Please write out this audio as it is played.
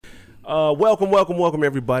Welcome,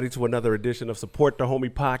 everybody, to another edition of Support the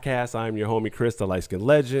Homie Podcast. I'm your homie, Chris, the light-skinned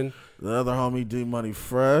legend. The other homie, D Money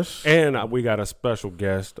Fresh. And we got a special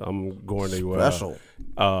guest. I'm going to... Special.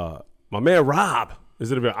 My man, Rob. I'm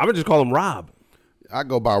going to just call him Rob. I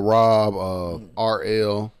go by Rob,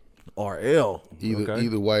 RL. RL.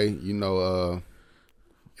 Either way, you know,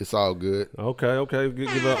 it's all good. Okay.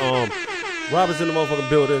 Give a, Rob is in the motherfucking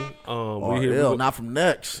building. RL, not from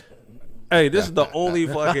Next. Hey, this is the only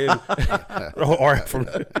fucking or from.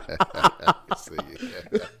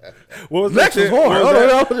 What was Next that?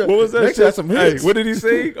 was hard. What was that? Next shit? had some hits. Hey, what did he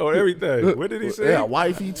sing? Or everything? What did he sing? Yeah,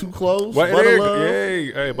 wifey, too close. Hey,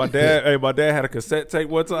 Love. my dad had a cassette tape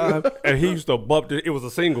one time, and he used to bump it. It was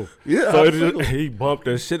a single. Yeah, so he bumped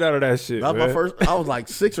the shit out of that shit. That was man. my first. I was like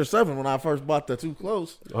 6 or 7 when I first bought the Too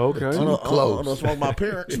Close. Okay, I don't know, from my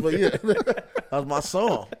parents, but yeah, that was my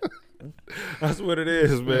song. That's what it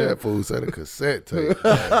is, man. That fool said a cassette tape.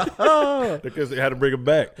 Because they had to bring it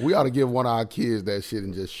back. We ought to give one of our kids that shit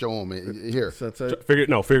and just show them it. Here, Cassette tape. Figure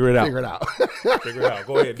it out. figure it out. Figure it out.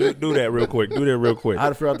 Go ahead. Do that real quick. I had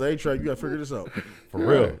to figure out the A-track. You got to figure this out. For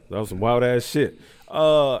real. That was some wild ass shit.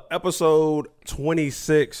 Episode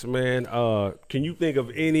 26, man. Can you think of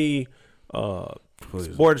any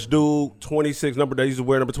sports dude, 26, number that used to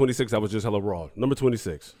wear number 26 that was just hella raw? Number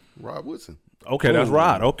 26. Rob Woodson. Okay, that's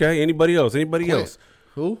Rod. Okay, anybody else? Else?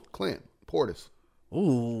 Who? Clint Portis.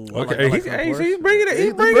 Ooh. Okay, he's bringing it. He's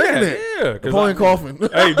bringing bringing it. it. Yeah. Napoleon Kaufman.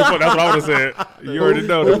 Hey, that's what I would have said. You already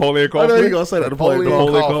know Napoleon Kaufman. I know you going to say that. Napoleon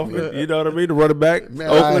Kaufman. You know what I mean? The running back. Man,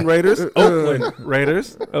 Oakland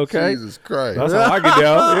Raiders. Okay. Jesus Christ. That's how I get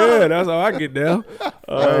down. Yeah, that's how I get down.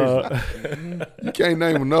 You can't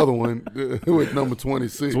name another one with number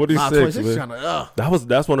 26. 26, 26 man. kinda,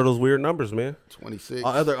 That's one of those weird numbers, man. 26.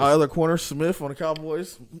 our other corner, Smith on the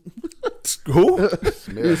Cowboys. Who?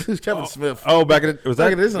 Smith. Kevin Smith. Oh, back in the, was that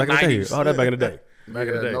Back in the back in the day? 90s. Oh, that back in the day. Back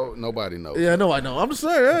in the day. Nobody knows. Yeah, I know. I'm just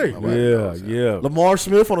saying, hey. Yeah. Lamar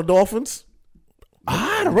Smith on the Dolphins.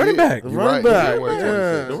 The running back. You're running right. back. He did wear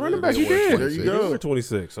Yeah. 26. The running back, He you wear did. 26. There you go. You were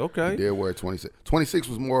 26. Okay. He did wear 26. 26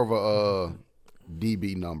 was more of a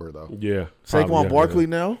DB number, though. Yeah. Saquon Barkley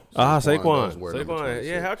now. Saquon. does wear number Saquon. 26.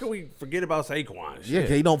 Yeah, how can we forget about Saquon? Yeah, Shit.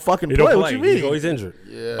 he don't fucking He play. don't What play. you mean? He's injured.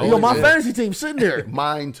 Yeah. Yo, my fantasy team sitting there.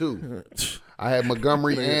 Mine too. I had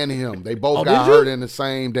Montgomery and him. They both Oh, got did you? hurt in the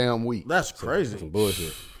same damn week. That's crazy. Some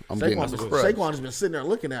bullshit. I'm getting Saquon has been sitting there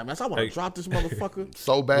looking at me. I want to drop this motherfucker.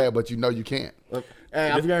 so bad, but you know you can't.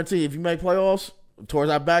 Hey, I guarantee you, if you make playoffs towards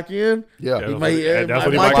that back end, Yeah. he may, that's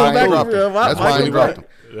what he might might come do. back. That's why he dropped him.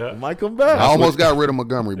 Yeah. Might come back. I almost got rid of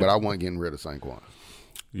Montgomery, but I wasn't getting rid of Saquon.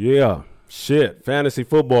 Yeah. Shit. Fantasy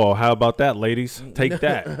football. How about that, ladies? Take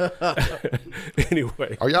that.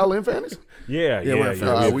 Anyway. Are y'all in fantasy? Yeah. we're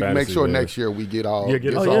in We can make sure next year we get all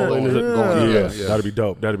get all us yeah. going. Yeah. Yeah. That'd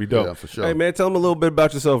be dope. Yeah, for sure. Hey, man, tell them a little bit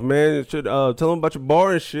about yourself, man. Should tell them about your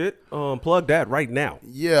bar and shit. Plug that right now.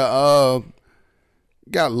 Yeah,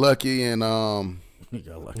 got lucky and He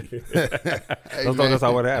got lucky. hey, That's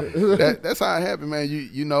how it happened. that's how it happened, man.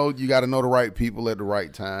 You know, you got to know the right people at the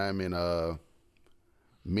right time. And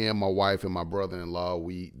me and my wife and my brother-in-law,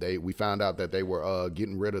 we found out that they were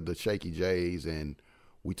getting rid of the Shaky J's, and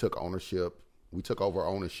we took ownership. We took over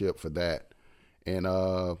ownership for that, and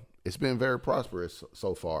it's been very prosperous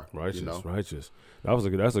so far. Righteous, you know? righteous.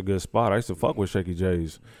 That's a good spot. I used to fuck with Shaky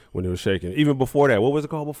J's when it was shaking. Even before that, what was it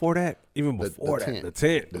called before that? Even before that, tent. the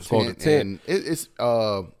tent. It's called the tent. And it's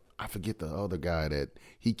I forget the other guy that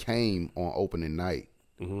he came on opening night.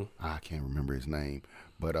 Mm-hmm. I can't remember his name,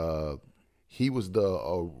 but he was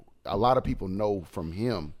a lot of people know from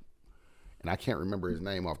him, and I can't remember his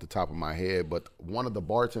name off the top of my head. But one of the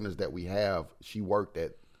bartenders that we have, she worked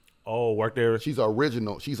at. Oh, work there. She's an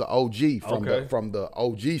original. She's an OG from the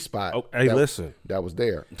OG spot. Oh, hey, listen. That was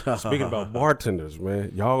there. Speaking about bartenders,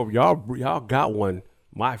 man, y'all got one.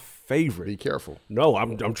 My favorite. Be careful. No,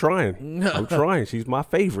 I'm trying. I'm trying. She's my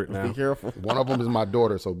favorite now. Be careful. One of them is my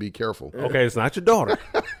daughter, so be careful. Okay, it's not your daughter.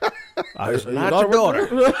 It's not your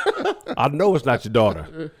daughter. I know it's not your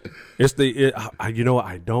daughter. It's you know what?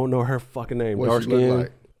 I don't know her fucking name. What she look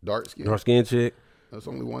like? Dark skin. Chick. There's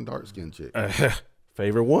only one dark skin chick.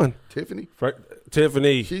 Favorite one. Tiffany.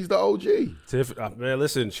 Tiffany. She's the OG. Man,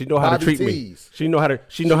 listen, she know how to Bobby treat me. T's. She know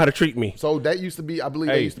how to treat me. So that used to be, I believe,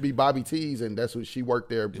 they used to be Bobby T's, and that's what she worked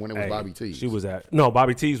there when it was Bobby T's. She was at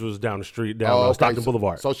Bobby T's was down the street, down Stockton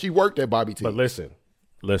Boulevard. So she worked at Bobby T's. But listen,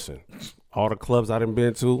 all the clubs I done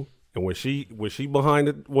been to, and when she behind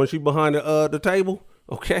the table,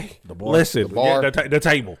 okay, the bar, listen, the bar, the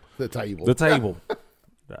table, the table.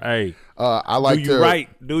 Hey, I like do you right?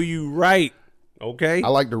 Do you right? Okay. I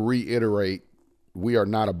like to reiterate, we are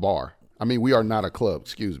not a bar. I mean, we are not a club.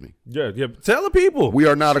 Excuse me. Yeah. Tell the people. We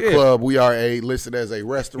are not a club. We are listed as a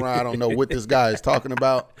restaurant. I don't know what this guy is talking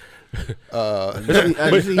about. But,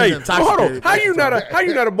 hey, hold on. How you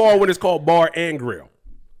not a bar when it's called bar and grill?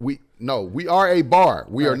 We are a bar.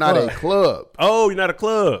 We are not a club. Oh, you're not a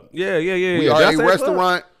club. Yeah. We are a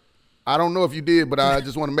restaurant. I don't know if you did, but I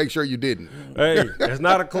just want to make sure you didn't. Hey, it's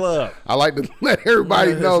not a club. I like to let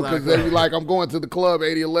everybody know because they be like, I'm going to the club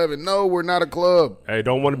 8011. No, we're not a club. Hey,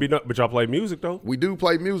 don't want to be, but y'all play music though. We do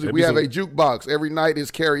play music. We have a jukebox. Every night is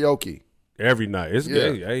karaoke. Every night. It's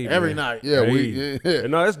good. Hey, every night. Yeah,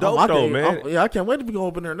 No, that's dope though, man. I can't wait to be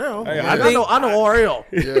up in there now. Hey, I know RL.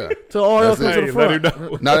 Yeah. So RL comes to the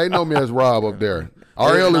front. Now they know me as Rob up there.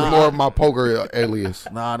 RL is more of my poker alias.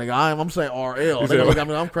 Nah, nigga, I'm saying RL. They gonna look at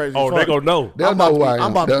me, I'm crazy. Oh, they gonna know. They'll know who I am.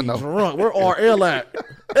 I'm about to be drunk. Where RL at?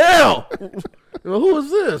 L. Who is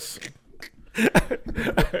this?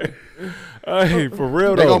 Hey, for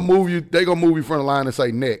real They though. gonna move you from the line and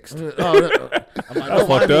say next. I'm like, no,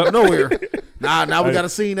 fucked I up. ain't nowhere. Now we got a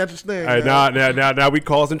scene at the stand. Hey, now we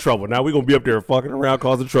causing trouble. Now we gonna be up there fucking around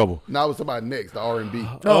causing trouble. Now it's about next, the R&B.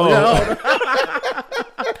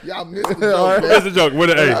 Y'all missed the joke, man. That's a joke. I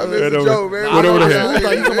missed the joke, man. Went over the head. I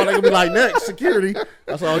thought you talking about they gonna be like next security.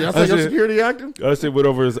 That's all y'all say. Your security acting. That shit went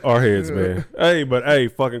over our heads, man. Hey,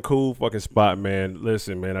 fucking cool, fucking spot, man.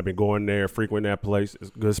 Listen, man, I've been going there, frequenting that place. It's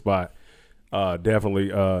a good spot. Definitely.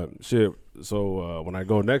 Shit. So when I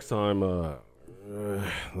go next time,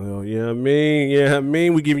 well, yeah, I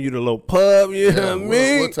mean, we giving you the little pub. Yeah, I mean,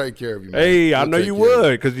 we'll take care of you, man. Hey, I know you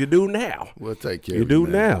would, because you do now. We'll take care you of you. You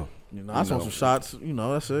do now. You know, I saw some shots. You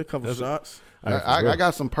know, that's it. A couple shots. I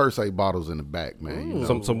got some Per Se bottles in the back, man. You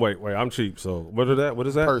know? Some wait, I'm cheap. So what is that? What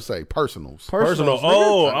is that? Per Se personals. Personal.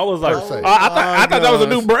 Oh, I was like, Per Se. I thought that was a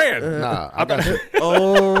new brand. Nah, I got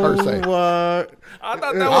Per Se. What? I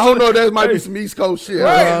thought that was. I don't know. That might be some East Coast shit.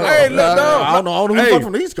 Hey, look, no. I don't know who fuck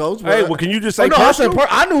from the East Coast. Hey, well, can you just say? No, I said.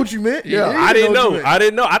 I knew what you meant. Yeah, I didn't know. I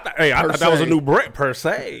didn't know. I thought that was a new brand Per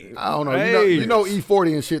Se. I don't know. Hey. You know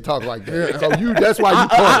E40 and shit talk like that. So that's why you.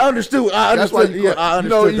 I understood. That's why you. I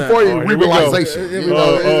understood. You know E40 revitalization.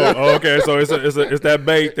 Okay, so it's that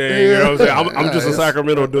bait thing. You know what I'm saying? I'm just a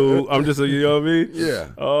Sacramento dude. I'm just a, you know what I mean? Yeah.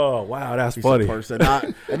 Oh wow, that's funny.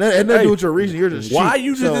 And then do with your reason. You're just why cheap,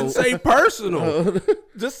 you just didn't say personal?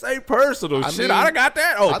 Just say personal. Shit, I got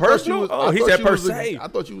that. Oh, personal. He said per se. I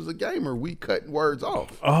thought you was a gamer. We cutting words off.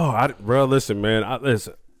 Oh, bro, listen, man.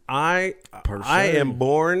 I am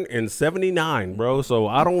born in '79, bro. So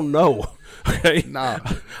I don't know. Okay. Nah.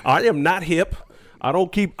 I am not hip. I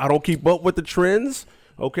don't keep up with the trends.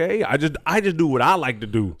 Okay, I just do what I like to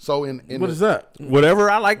do. So in what is that? Whatever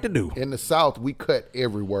I like to do. In the South, we cut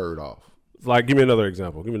every word off. Like, give me another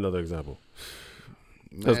example.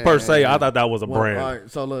 Because Per Se, I thought that was a brand. All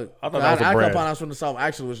right, so look, I thought that was a brand. I from the South,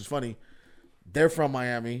 actually, which is funny. They're from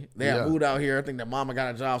Miami. They had moved out here. I think their mama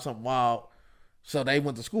got a job, something wild. So they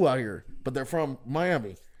went to school out here, but they're from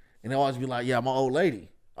Miami. And they always be like, yeah, my old lady.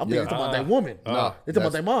 I'm thinking talking about that woman. They're talking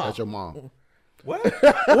about their mom. That's your mom. What?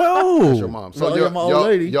 Whoa. That's your mom. So my old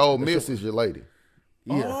lady. Your old miss is your lady.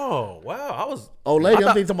 Yeah. Oh, wow. Old lady,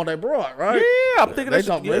 I'm thinking talking about that broad, right? Yeah, I'm thinking that's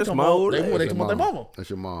my old lady. They talking about their mama. That's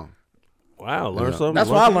your mom. Wow, learn something. That's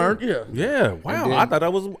what I learned. Yeah. Yeah. Wow. Then, I thought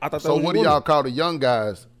that was. So what do y'all call the young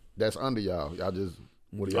guys that's under y'all? Y'all just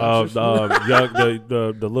what do y'all?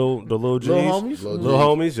 The little G's, little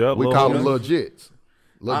homies. Yep. We call them little jits.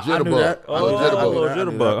 Legitibug.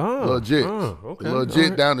 Legit. Okay.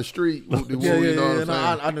 Legit down the street. You know what I'm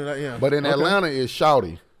saying? I knew that. Yeah. But in Atlanta, it's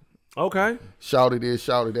Shouty. Okay. Shouty this,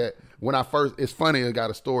 Shouty that. When I first, it's funny. I got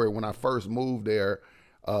a story. When I first moved there,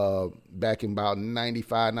 back in about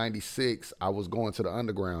 95, 96, I was going to the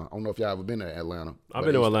underground. I don't know if y'all ever been to Atlanta. I've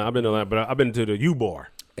been to Atlanta, but I've been to the U bar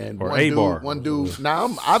or A bar. One dude.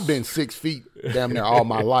 Now I've been 6 feet damn near all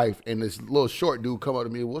my life, and this little short dude come up to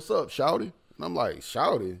me. What's up, Shouty? And I'm like,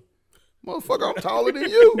 Shouty? Motherfucker, I'm taller than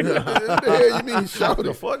you. What the hell you mean, Shouty? What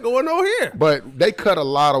the fuck going on here? But they cut a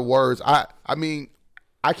lot of words. I mean,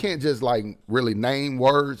 I can't just like really name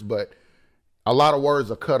words, but a lot of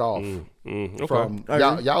words are cut off. Okay. From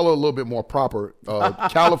y'all are a little bit more proper.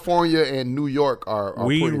 California and New York are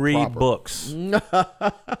we pretty read proper. Books.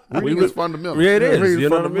 Reading is fundamental. Yeah, it is. You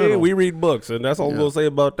know what I mean? We read books, and that's all I'm gonna say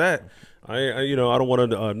about that. I don't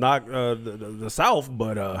want to knock the South,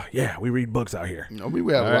 but yeah, we read books out here. I mean,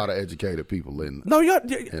 we have a lot of educated people in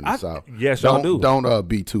the South. Yes, y'all do. Don't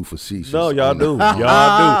be too facetious. No, y'all do. Y'all do.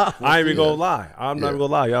 I ain't even gonna lie. I'm not even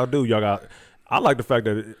gonna lie. Y'all do. Y'all got. I like the fact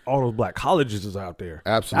that all those black colleges is out there.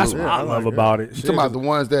 Absolutely. That's what I love about it. You're talking about the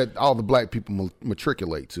ones that all the black people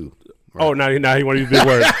matriculate to. Right? Oh, now he want to use big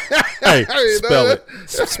words. Hey, spell it.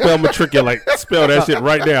 Spell matriculate. Spell that shit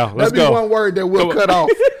right now. Let's That'd go. be one word that we'll cut off.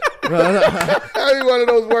 That'd be one of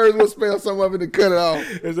those words we'll spell some of it and cut it off.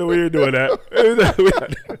 Is that we're doing that?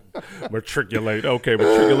 Matriculate. Okay,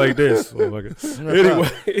 matriculate this. Anyway,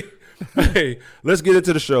 hey, let's get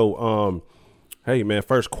into the show. Hey man,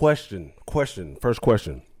 first question.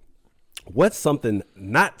 What's something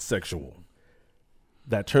not sexual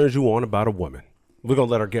that turns you on about a woman? We're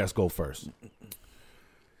gonna let our guest go first.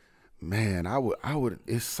 Man, I would.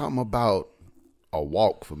 It's something about a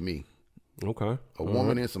walk for me. Okay. A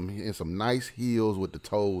woman in some nice heels with the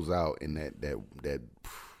toes out and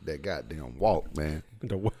that goddamn walk, man.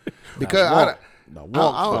 Because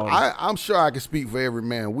I'm sure I can speak for every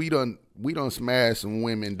man. We done smashed some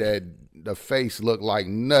women that the face looked like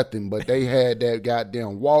nothing, but they had that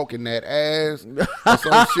goddamn walk in that ass or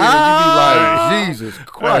some shit. And you be like, Jesus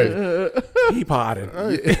Christ. He potted.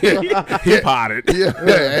 He potted.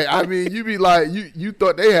 Yeah. I mean, you be like, you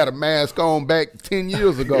thought they had a mask on back 10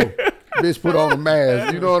 years ago. Bitch put on a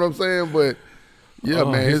mask. You know what I'm saying? But yeah,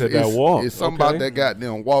 man, it's something about that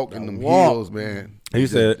goddamn walk and them heels, man. He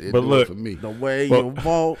said, but look, the way you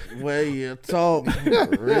walk, the way you talk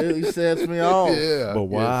really sets me off. Yeah, but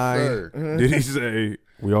why did he say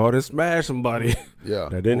we ought to smash somebody? Yeah,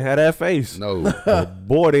 that didn't have that face. No, but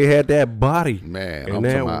boy, they had that body, man, and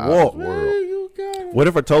that walk. What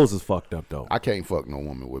if her toes is fucked up though? I can't fuck no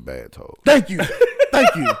woman with bad toes. Thank you. I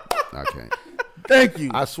can't. Thank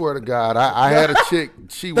you. I swear to God, I had a chick.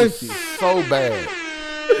 She was so bad.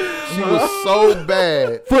 She was so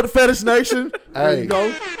bad. Foot Fetish Nation. There you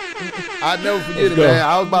go. I never forget it, man.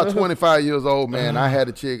 I was about 25 years old, man. I had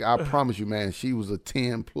a chick. I promise you, man. She was a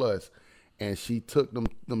 10 plus, and she took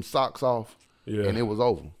them socks off, and it was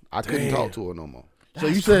over. I couldn't talk to her no more. So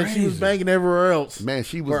you said she was banging everywhere else. Man,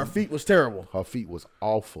 she was. Her feet was terrible. Her feet was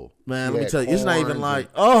awful. Man, let me tell you, it's not even like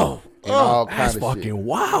all that's fucking shit.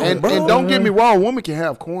 Wild. And don't get me wrong, a woman can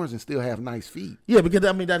have corns and still have nice feet. Yeah, because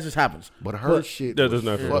I mean that just happens. But her shit. That's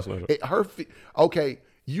not her feet. Okay,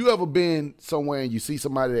 you ever been somewhere and you see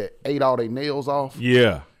somebody that ate all their nails off?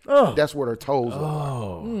 Yeah. That's what her toes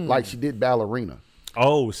are. Like she did ballerina.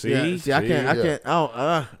 Oh, see, I can't.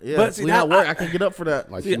 But see, I can't get up for that.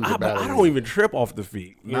 Like see, I don't even trip off the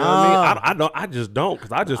feet. You know what I mean? I just don't,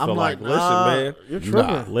 because I just feel like, listen, man, you're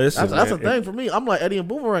tripping. Listen, that's the thing for me. I'm like Eddie and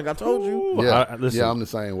Boomerang. I told you. Yeah, I'm the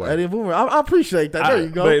same way. Eddie and Boomerang. I appreciate that. There you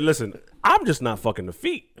go. But listen, I'm just not fucking the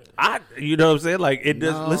feet. You know what I'm saying? Like it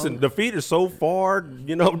does. Listen, the feet is so far.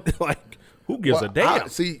 You know, like who gives a damn?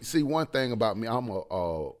 See, one thing about me, I'm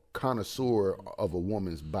a connoisseur of a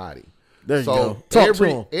woman's body. There you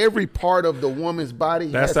go. Every part of the woman's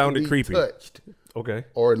body has to be creepy. Touched, okay,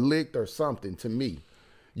 or licked or something. To me,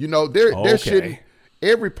 you know, there shouldn't.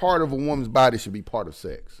 Every part of a woman's body should be part of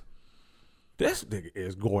sex. This nigga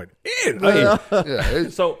is going in.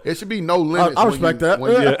 So it should be no limits. I respect that.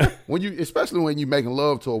 When you, especially when you making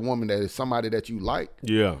love to a woman that is somebody that you like.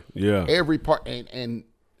 Yeah. Every part, and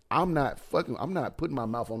I'm not putting my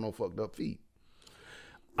mouth on no fucked up feet.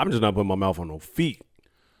 I'm just not putting my mouth on no feet.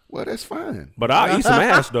 Well, that's fine. But I'll eat some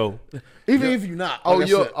ass though. Even if you're not. Oh,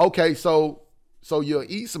 okay. So you'll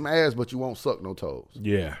eat some ass, but you won't suck no toes.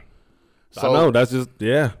 Yeah. So I know that's just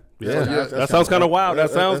that sounds kind of wild. That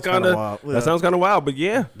sounds kind of wild. But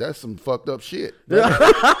yeah, that's some fucked up shit. To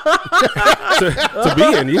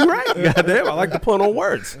be in, you right? Goddamn, I like to pun on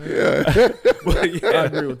words. Yeah, but I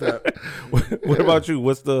agree with that. What about you?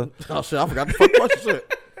 What's the? Oh shit! I forgot the fuck question.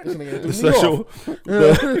 Shit. The sexual,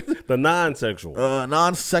 the non-sexual.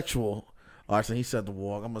 Non-sexual. All right, so he said the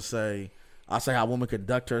walk. I'm gonna say, I say how a woman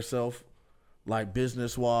conduct herself, like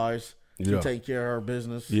business wise. She take care of her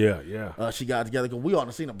business. Yeah. She got together because we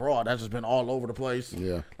all seen abroad. That's just been all over the place.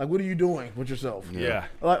 Yeah. Like, what are you doing with yourself? Yeah.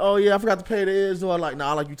 Like, oh yeah, I forgot to pay the is. Or like,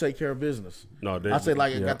 I like you take care of business. No, I say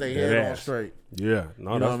like got their head on straight. Yeah.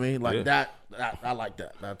 No, you know what I mean? Like that. I like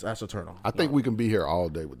that. That's a turn on. I think we can be here all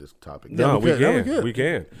day with this topic. No, we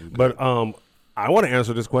can. But I want to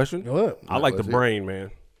answer this question. Go ahead. I like the brain,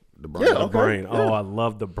 man. The brain. The brain. Oh, I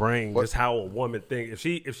love the brain. Just how a woman thinks.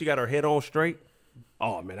 If she got her head on straight.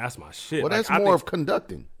 Oh man, that's my shit. Well, that's more of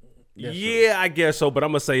conducting. Yeah, I guess so. But I'm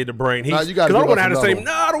gonna say the brain. You got to. I don't want to have the same.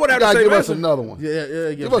 No, I don't want to have the same. Give us another one.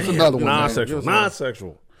 Yeah. Give us another one.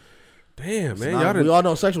 Non-sexual. Damn, man. We all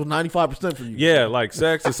know sexual 95% for you. Yeah, like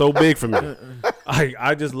sex is so big for me.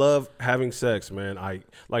 I just love having sex, man. I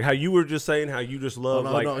like how you were just saying how you just love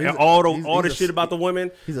all the shit about the women.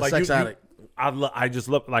 He's a sex addict. I just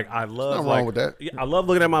love nothing wrong with that. I love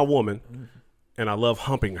looking at my woman, and I love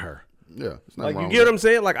humping her. Yeah, like you get what I'm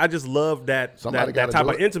saying. Like I just love that type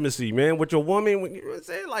of intimacy, man, with your woman. When you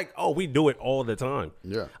say like, oh, we do it all the time.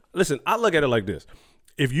 Yeah. Listen, I look at it like this: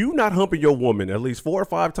 if you not humping your woman at least 4 or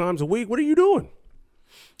 5 times a week, what are you doing?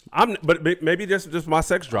 But maybe that's just my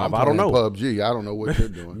sex drive. I don't know. PUBG. I don't know what you're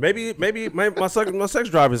doing. maybe my sex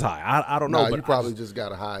drive is high. I don't know. But you probably just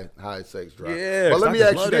got a high sex drive. Yeah. But let me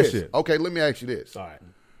ask you this. Shit. Okay, let me ask you this. All right.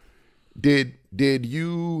 Did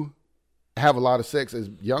you have a lot of sex as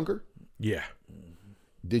younger? Yeah.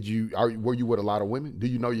 Were you with a lot of women? Do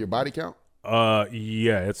you know your body count?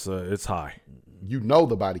 Yeah, it's high. You know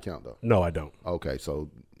the body count though. No, I don't. Okay, so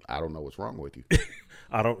I don't know what's wrong with you.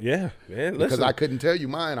 I don't. Yeah, man. Because Listen. I couldn't tell you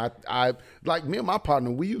mine. I like me and my partner.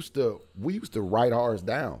 We used to write ours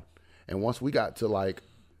down, and once we got to like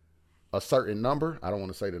a certain number, I don't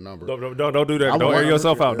want to say the number. Don't do that. Don't air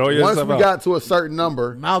yourself out. Don't air yourself out. Once we got to a certain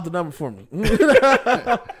number, mouth the number for me.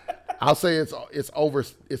 I'll say it's over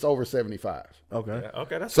 75. Okay. Yeah,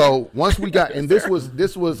 okay. That's so once we got, and this was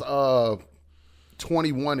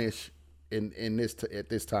 21ish at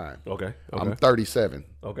this time. Okay. I'm 37.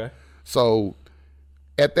 Okay. So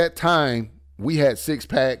at that time, we had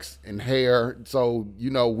 6-packs and hair. So,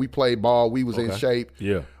 we played ball. We was in shape.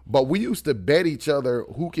 Yeah. But we used to bet each other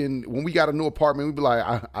when we got a new apartment, we'd be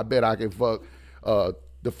like, I bet I can fuck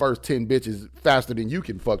the first 10 bitches faster than you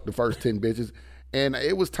can fuck the first 10 bitches. And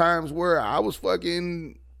it was times where I was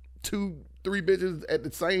fucking 2-3 bitches at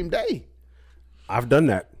the same day. I've done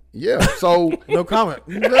that. Yeah. So no comment.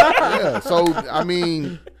 Yeah. So I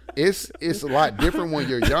mean, it's a lot different when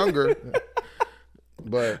you're younger.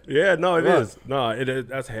 But yeah, no, it is. No, it is.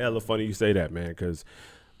 That's hella funny you say that, man. Because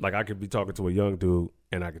like I could be talking to a young dude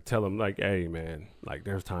and I could tell him like, hey, man, like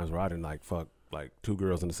there's times where I didn't like fuck like 2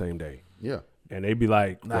 girls in the same day. Yeah. And they'd be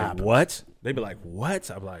like, what? They'd be like, what?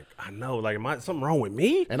 I'm like, I know. Like, something wrong with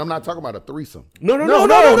me? And I'm not talking about a threesome. No.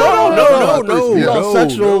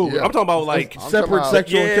 Sexual. Yeah. I'm talking about like separate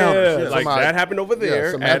sexual encounters. Like that happened over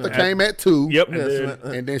there. Samantha came at 2. Yep.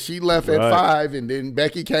 And then she left at 5, and then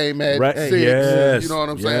Becky came at 6. Yes. You know what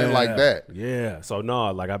I'm saying? Like that. Yeah. So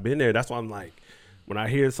no, like I've been there. That's why I'm like, when I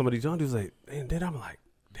hear some of these young dudes like, and then I'm like,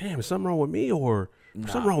 damn, is something wrong with me or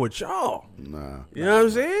something wrong with y'all? Nah. You know what I'm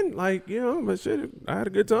saying? Like, but shit, I had a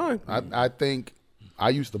good time. I think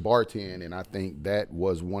I used to bartend, and I think that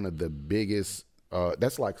was one of the biggest.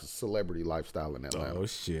 That's like a celebrity lifestyle in Atlanta. Oh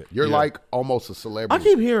shit! You're like almost a celebrity. I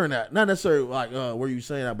keep hearing that. Not necessarily like where you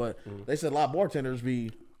saying that, but they said a lot of bartenders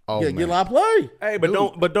get a lot of play. Hey, but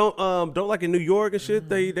don't like in New York and shit.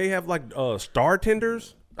 They have like star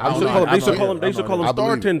tenders. They used to call them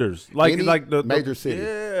star tenders. Like the major city.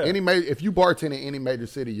 Yeah. If you bartend in any major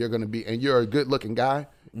city, you're gonna be, and you're a good looking guy,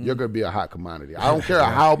 you're gonna be a hot commodity. I don't care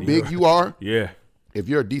how big you are. Yeah. If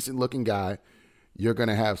you're a decent looking guy, you're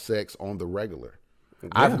gonna have sex on the regular. Yeah.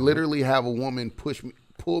 I've literally have a woman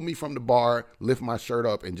pull me from the bar, lift my shirt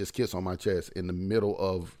up, and just kiss on my chest in the middle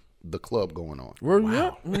of the club going on. Where you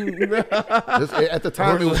at? At the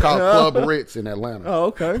time, it was called Club Ritz in Atlanta. Oh,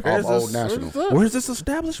 okay. Off Old National. Where's this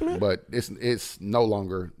establishment? But it's no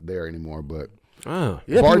longer there anymore. But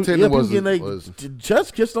bartending was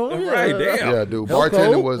chest kissed on. Right, damn. Yeah, dude.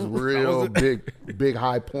 Bartending was real big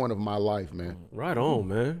high point of my life, man. Right on,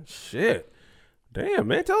 man. Shit. Damn,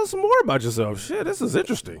 man, tell us some more about yourself. Shit, this is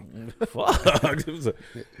interesting. Fuck.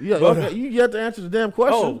 You have to answer the damn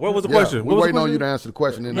question. Oh, what was the question? We're waiting on you to answer the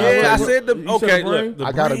question. I said the okay. Look,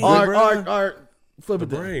 I got a all right. Flip it.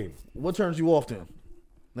 The brain. What turns you off then?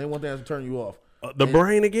 Name one thing that turn you off. The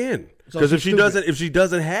brain again. Because if she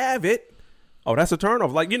doesn't have it, oh, that's a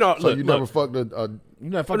turnoff. Like so you never fucked a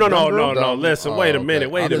no. Listen, wait a minute.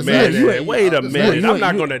 Wait a minute. I'm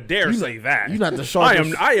not gonna dare say that. You're not the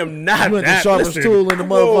sharpest. I am not you that. The sharpest tool in the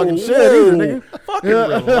motherfucking shed either, nigga. Fucking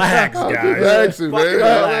relax, guys. Relaxing, man.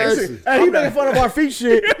 Relaxing. Hey, he making fun of our feet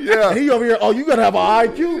shit. Yeah. And he over here, you gotta have an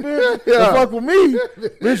IQ, bitch. To fuck with me.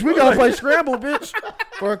 Bitch, we gotta play Scramble, bitch,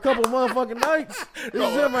 for a couple of motherfucking nights. This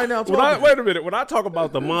is him right now talking. Wait a minute. When I talk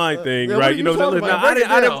about the mind thing, right? You know,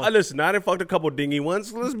 listen, I didn't fuck a couple dingy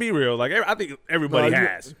ones. Let's be real. Like, I think everybody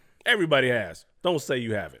has. Everybody has. Don't say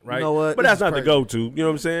you haven't, right? You know what? But that's not the go-to. You know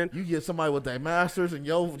what I'm saying? You get somebody with their masters and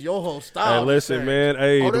your whole style. Hey, listen, man.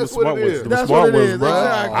 Hey, them smart ones. That's what it is.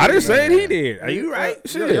 Exactly. I didn't say it. He did. Are you right?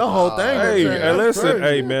 Shit. Your whole thing. Hey, listen.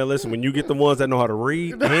 Hey, man, listen. When you get the ones that know how to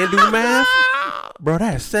read and do math, bro,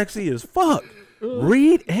 that's sexy as fuck.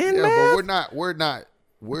 Read and math. But we're not.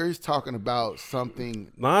 We're talking about something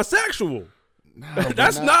non-sexual. No,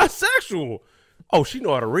 that's not sexual. Oh, she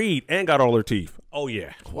know how to read and got all her teeth. Oh,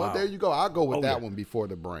 yeah. Well, there you go. I'll go with that one before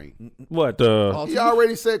the brain. What? He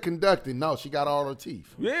already said conducting. No, she got all her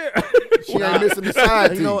teeth. Yeah. She ain't missing the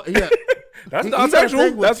side teeth. That's not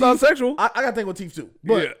sexual. That's not sexual. I got to think with teeth, too.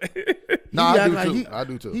 But I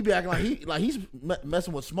do too. He be acting like he's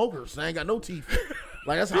messing with smokers. I ain't got no teeth.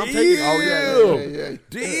 Like that's how I'm taking it. Oh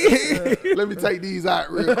yeah. Let me take these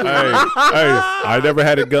out real quick. Hey, I never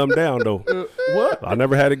had it gummed down though. What? I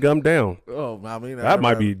never had it gummed down. Oh, I mean That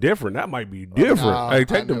might be different. That might be different. Nah, Hey,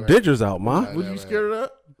 take them dentures out, ma. Would you be scared of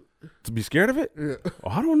that? To be scared of it? Yeah. Oh,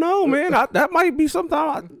 I don't know, man. That might be something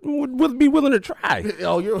I would be willing to try.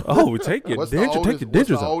 Oh, you. Oh, take your What's the denture, oldest, take your what's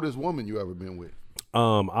the dentures out. oldest woman you ever been with?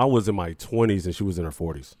 I was in my 20s and she was in her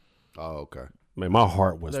 40s. Oh, okay. Man, my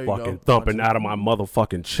heart was There you fucking go. thumping out of my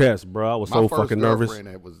motherfucking chest, bro. I was My so first fucking nervous. girlfriend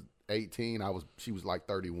that was 18, she was like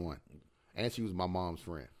 31. And she was my mom's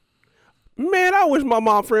friend. Man, I wish my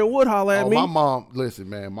mom friend would holler at me. My mom, listen,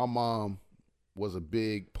 man, my mom was a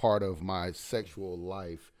big part of my sexual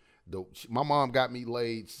life. My mom got me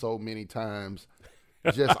laid so many times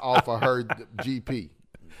just off of her GP.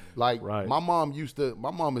 Like, Right. my mom is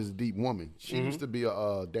a deep woman. She used to be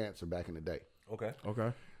a dancer back in the day. Okay.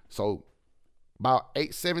 So about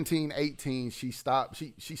 17, 18, she stopped.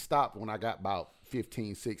 She stopped when I got about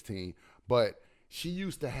 15, 16. But she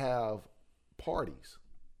used to have parties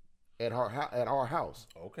at our house.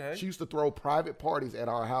 Okay. She used to throw private parties at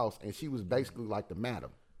our house, and she was basically like the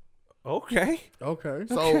madam. Okay.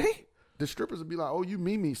 So the strippers would be like, "Oh, you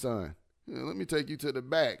Mimi, son. Yeah, let me take you to the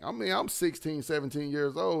back." I mean, I'm 16, 17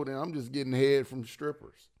 years old, and I'm just getting head from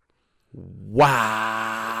strippers.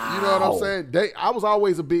 Wow. You know what I'm saying? I was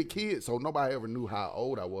always a big kid, so nobody ever knew how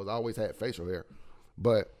old I was. I always had facial hair.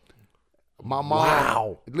 But my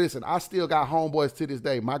mom, listen, I still got homeboys to this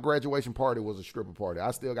day. My graduation party was a stripper party. I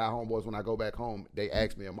still got homeboys when I go back home. They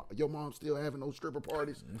ask me, your mom still having those stripper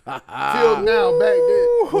parties? Till now, back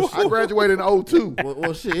then. I graduated in 02.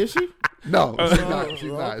 Well, shit, is she? No, she's not.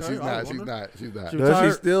 She's not. Does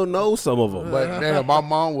she still know some of them? But man, my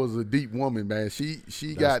mom was a deep woman, man.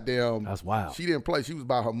 She goddamn. That's wild. She didn't play. She was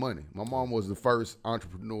about her money. My mom was the first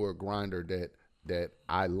entrepreneur grinder that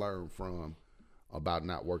I learned from about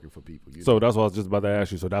not working for people. So that's what I was just about to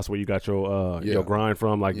ask you. So that's where you got your grind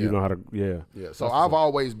from, like you know how to Yeah. So I've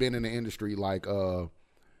always been in the industry like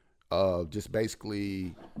just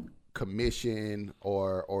basically commission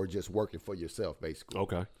or just working for yourself, basically.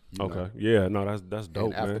 Okay. You Okay. know? Yeah. No, that's dope,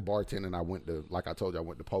 And after man. bartending, I went to, like I told you, I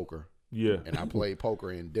went to poker. Yeah. And I played poker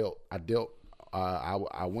and dealt. I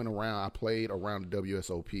went around. I played around the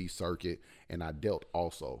WSOP circuit, and I dealt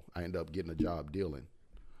also. I ended up getting a job dealing.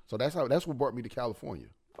 So that's what brought me to California.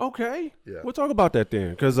 Okay. Yeah. We'll talk about that then,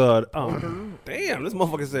 because damn, this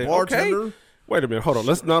motherfucker said Bartender. okay. Wait a minute, hold on.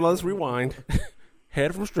 Let's rewind.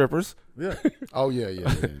 Head from strippers, Yeah. Oh yeah,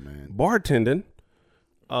 man. bartending,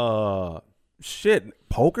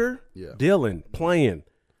 poker, Yeah. dealing, playing,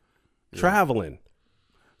 traveling.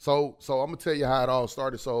 So I'm gonna tell you how it all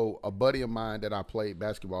started. So a buddy of mine that I played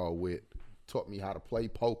basketball with taught me how to play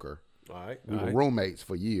poker. All right. We were roommates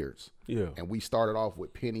for years. Yeah. And we started off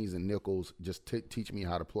with pennies and nickels just to teach me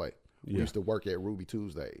how to play. We used to work at Ruby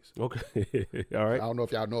Tuesdays. Okay. All right. I don't know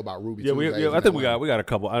if y'all know about Ruby Yeah, Tuesdays. I think we got a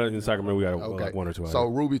couple. In Sacramento, we got like one or two. So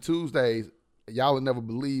Ruby Tuesdays, y'all would never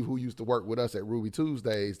believe who used to work with us at Ruby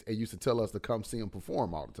Tuesdays and used to tell us to come see him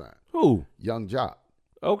perform all the time. Who? Young Jock.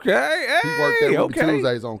 Okay. Hey, He worked at Ruby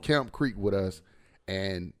Tuesdays on Camp Creek with us,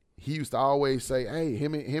 and he used to always say, "Hey,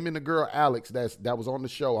 him and the girl Alex that was on the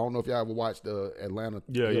show. I don't know if y'all ever watched the Atlanta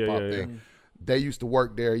hip hop thing. They used to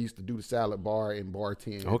work there. He used to do the salad bar and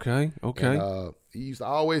bartend. Okay. And, he used to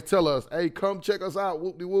always tell us, "Hey, come check us out,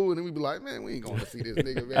 whoop de woo," and we'd be like, "Man, we ain't going to see this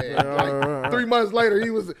nigga, man." Like 3 months later,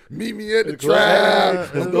 he was meet me at the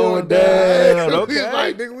trap. It's going down. Okay. He's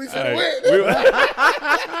like, "Nigga, we should win."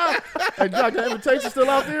 Hey, Jock, the invitation still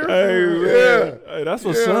out there? Hey, that's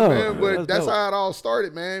what's up. Man, but that's dope. how it all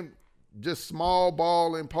started, man. Just small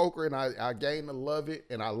ball and poker, and I gained to love it,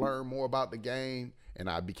 and I learned more about the game, and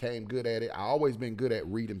I became good at it. I always been good at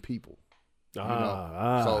reading people.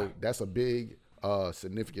 So that's a big,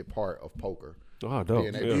 significant part of poker. Oh, dope.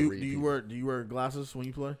 Being Yeah. able to Do read you people. wear glasses when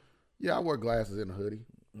you play? Yeah, I wear glasses in a hoodie.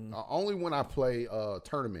 Only when I play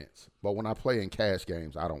tournaments, but when I play in cash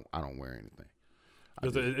games, I don't wear anything.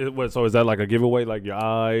 So is that like a giveaway? Like your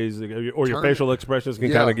eyes or your facial expressions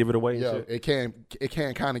can kind of give it away? And Yeah, shit? it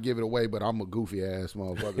can kind of give it away, but I'm a goofy ass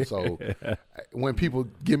motherfucker. So when people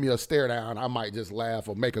give me a stare down, I might just laugh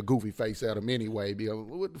or make a goofy face at them anyway. Be like,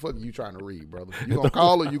 what the fuck are you trying to read, brother? You gonna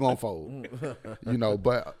call or you gonna fold?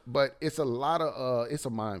 But it's a lot of it's a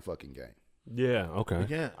mind fucking game. Yeah. Okay.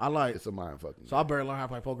 Yeah, I like. It's a mind fucking. So I barely learned how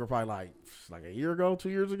to play poker probably like a year ago, 2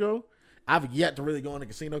 years ago. I've yet to really go in the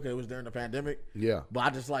casino because it was during the pandemic. Yeah. But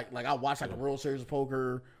I just like I watched like a World Series of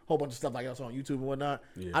Poker, whole bunch of stuff like that on YouTube and whatnot.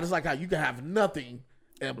 Yeah. I just like how you can have nothing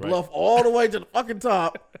and bluff all the way to the fucking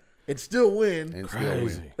top and still win. And still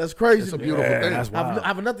win. That's crazy. It's a beautiful thing. I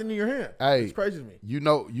have nothing in your hand. Hey, it's crazy to me. You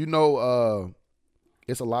know,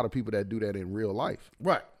 it's a lot of people that do that in real life,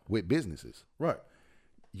 Right. with businesses. Right.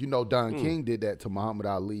 You know, Don King did that to Muhammad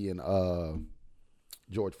Ali and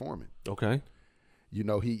George Foreman. Okay. You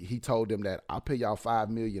know, he told them that I'll pay y'all $5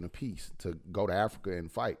 million a piece to go to Africa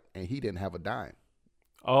and fight, and he didn't have a dime.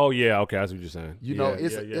 Oh yeah, okay, that's what you're saying. You know,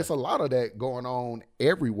 it's a lot of that going on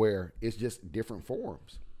everywhere. It's just different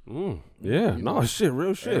forms. Yeah, no shit,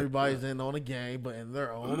 real shit. Everybody's in on the game, but in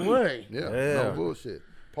their own way. Yeah, no bullshit.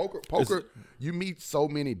 Poker, you meet so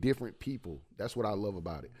many different people. That's what I love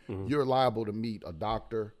about it. You're liable to meet a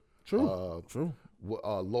doctor, True.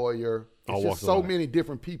 a lawyer. It's just so many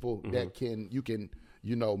different people that you can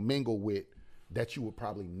mingle with that you would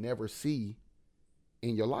probably never see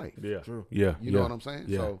in your life. Yeah, True. Yeah, You know what I'm saying?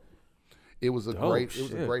 Yeah. So it was a great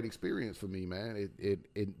shit. experience for me, man.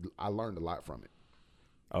 I learned a lot from it.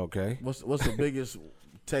 Okay. What's the biggest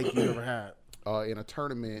take you ever had In a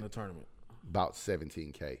tournament, in a tournament? about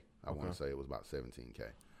 17K. I want to say it was about 17K.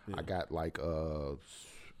 Yeah. I got like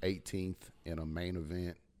 18th in a main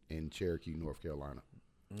event in Cherokee, North Carolina.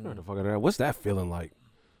 What the fuck is that? What's that feeling like?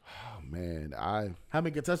 Oh, man, How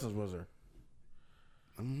many contestants was there?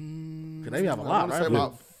 Cause they have a lot, I right? say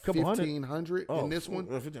about Couple hundred? 1,500 in this one.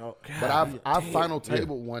 15, oh, But God. I've final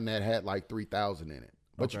tabled one that had like 3,000 in it.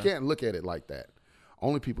 But you can't look at it like that.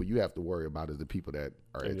 Only people you have to worry about is the people that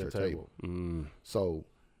are at your table. So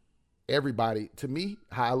everybody, to me,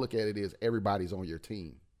 how I look at it is everybody's on your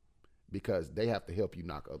team because they have to help you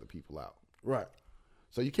knock other people out. Right.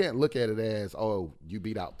 So you can't look at it as, oh, you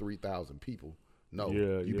beat out 3,000 people. No,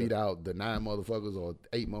 you beat out the 9 motherfuckers or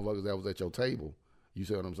 8 motherfuckers that was at your table. You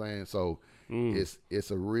see what I'm saying? So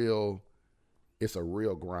it's a real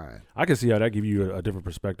grind. I can see how that give you a different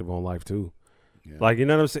perspective on life too. Yeah. Like, you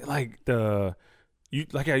know what I'm saying? Like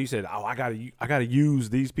like how you said, oh, I gotta use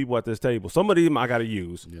these people at this table. Some of them I gotta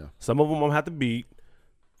use. Yeah. Some of them I'm gonna have to beat.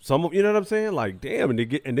 Some of, you know what I'm saying? Like, damn, and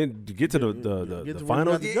then to get to the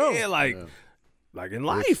finals. Yeah, like in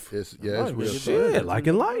life. It's real Shit, tough. like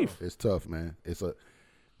in life. It's tough, man. It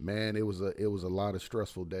was a lot of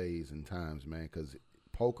stressful days and times, man, because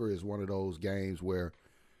poker is one of those games where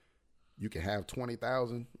you can have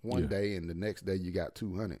 20,000 one day and the next day you got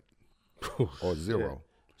 200 or zero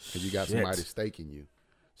because you got somebody staking you.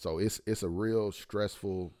 So it's a real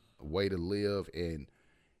stressful way to live, and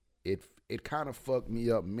it kind of fucked me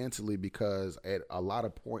up mentally because at a lot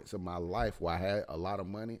of points in my life where I had a lot of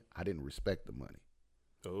money, I didn't respect the money.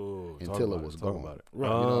 Until it was gone. Right.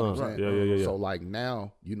 You know what I'm saying? Yeah. So like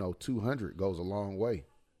now, 200 goes a long way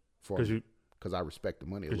for me because I respect the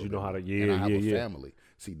money. Because you know how to, and I have a family.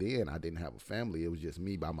 See, then I didn't have a family. It was just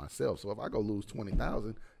me by myself. So if I go lose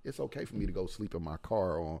 20,000, it's okay for me to go sleep in my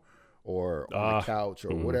car or on the couch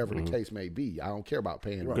or whatever the case may be. I don't care about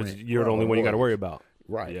paying rent. Because you're the only one you got to worry about.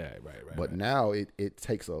 Right. Yeah, right. But now it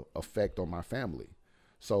takes a effect on my family.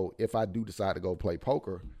 So if I do decide to go play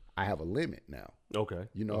poker, I have a limit now. Okay.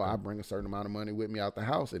 I bring a certain amount of money with me out the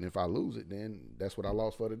house, and if I lose it, then that's what I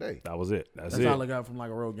lost for the day. That was it. That's how I look at it from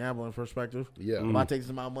like a real gambling perspective. Yeah. If I take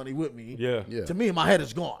some amount of money with me, Yeah. to me, my head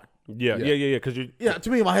is gone. Yeah. Because you. Yeah, to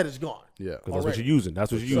me, my head is gone. Yeah. Because that's what you're using.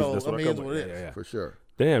 That's what you're using. That's what I mean, it's what it is. Yeah. For sure.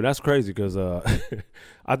 Damn, that's crazy. Because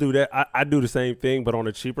I do that. I do the same thing, but on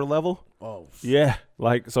a cheaper level. Oh. Yeah.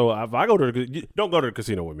 Like, so if I go to don't go to the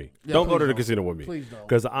casino with me. Yeah, don't go to the don't. casino with me. Please don't.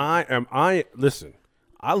 Because listen,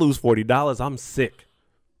 I lose $40, I'm sick.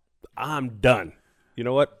 I'm done. You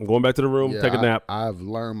know what? I'm going back to the room, take a nap. I've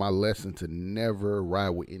learned my lesson to never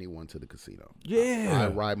ride with anyone to the casino. Yeah.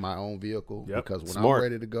 I ride my own vehicle because when Smart. I'm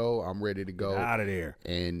ready to go, I'm ready to go. Get out of there.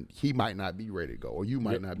 And he might not be ready to go, or you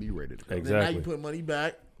might not be ready to go. And then now Exactly. you put money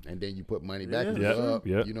back. And then you put money back in Yeah. the club.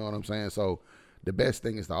 Yeah. You know what I'm saying? So the best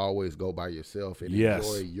thing is to always go by yourself and Yes.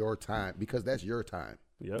 enjoy your time because that's your time.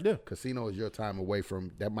 Yep. Yeah. Casino is your time away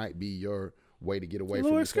from, that might be your way to get away Your from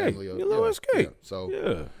little your escape. family. Your little escape. Yeah. So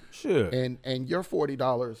Yeah. Sure. and your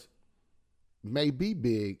 $40 may be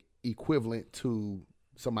big equivalent to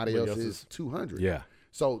somebody Somebody else's 200. Yeah.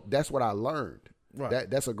 So that's what I learned. Right.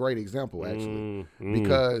 That's a great example actually, Mm.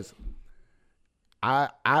 because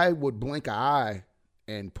I would blink an eye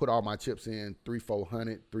and put all my chips in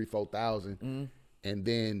 3,400, 3,000, and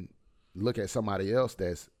then look at somebody else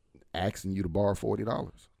that's asking you to borrow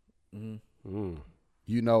 $40. And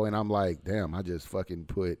I'm like, damn, I just fucking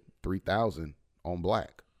put 3,000 on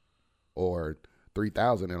black or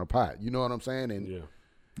 3,000 in a pot. You know what I'm saying? And Yeah.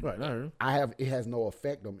 Right. I heard. it has no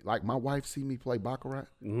effect on me. Like my wife see me play baccarat,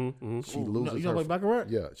 she No, loses you don't her play baccarat?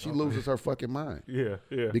 yeah, she loses her fucking mind. Yeah.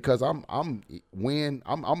 Yeah. Because I'm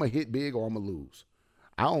a hit big or I'm a lose.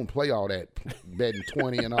 I don't play all that betting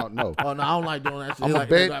 20 and all. No. Oh no, I don't like doing that shit. I'm a Like,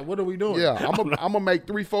 bet. like, what are we doing? Yeah, I'm gonna make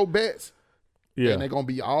 3-4 bets, Yeah. and they're gonna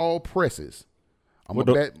be all presses. I'm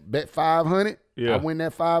gonna bet 500. Yeah. I win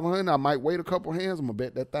that 500. I might wait a couple hands. I'm gonna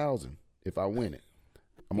bet that 1,000 if I win it.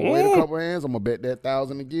 I'm gonna wait a couple hands. I'm gonna bet that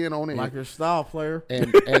 1,000 again on it. Like your style player.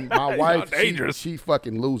 And my wife, dangerous. she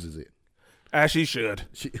fucking loses it. As she should.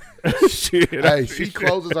 She Shit. she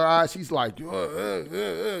closes her eyes. She's like,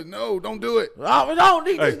 no, don't do it. Oh, we don't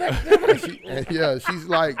need this next She's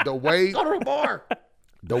like the way Go to the bar.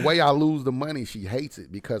 the way I lose the money. She hates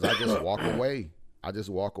it because I just walk away. I just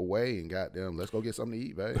walk away and goddamn, let's go get something to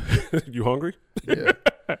eat, babe. You hungry? Yeah,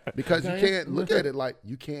 because you can't look at it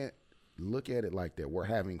like that. We're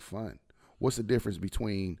having fun. What's the difference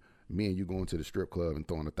between me and you going to the strip club and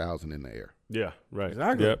throwing 1,000 in the air? Yeah, right.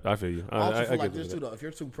 Exactly. Yep, I feel you. I also feel I like get this that. too, though. If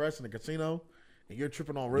you're too pressed in the casino and you're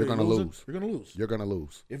tripping on really You're gonna losing, lose. you're gonna lose. You're gonna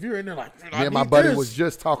lose. If you're in there like, Me and my buddy was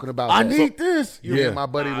just talking about I that. need this. Me and my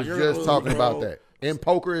buddy was you're gonna just lose, talking bro. about that. And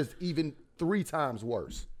poker is even 3 times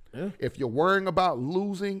worse. Yeah. If you're worrying about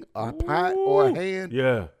losing a pot or a hand,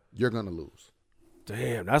 Yeah. you're gonna lose.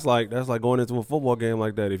 Damn, that's like going into a football game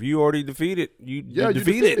like that. If you already defeated, you you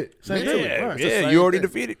defeated. Same Mentally. thing. Yeah, Right. It's the yeah, same you already thing.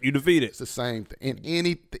 defeated. You defeated. It's the same thing. In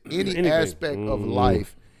any Anything. aspect of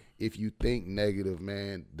life, if you think negative,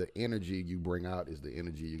 man, the energy you bring out is the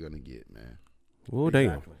energy you're gonna get, man. Well, damn.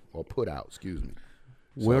 Exactly. Or put out, excuse me.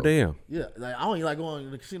 Well, damn. Yeah, like I don't even like going to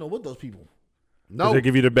the casino with those people. No, They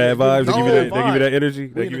give you the bad vibes. They give you that. They give you that energy.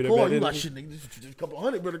 We They in give you the that car, bad you like energy. shit, nigga, just a couple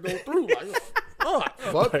hundred better go through. Like,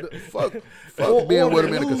 fuck Or being with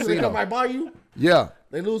they them in a lose, They come casino. right by you. Yeah,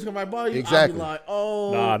 They lose, come right by you. Exactly. I be like,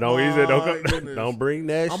 oh, Nah, no, he said my goodness. don't bring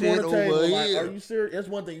that I'm shit on the table. over Like, here. are you serious? That's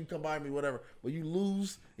one thing. You come by me, whatever. But you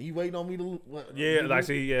lose and you waiting on me to lose. Yeah, like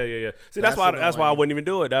see, yeah. See, That's that's why I annoying. wouldn't even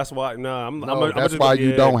do it. That's why that's why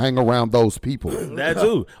you don't hang around those people. That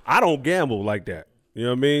too. I don't gamble like that. You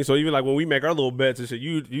know what I mean? So even like when we make our little bets and shit,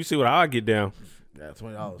 you see what I get down. Yeah,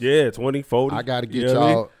 $20. Yeah, 20, 40. I got to get you know what I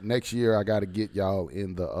mean? y'all next year. I got to get y'all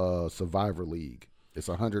in the Survivor League. It's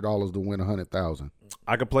 $100 to win 100,000.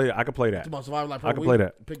 I could play that. About Survivor, like, per I can week. play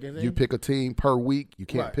that. Pick your name. You pick a team per week. You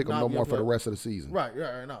can't Right. pick them Nah, no you more have for the to- rest of the season. Right,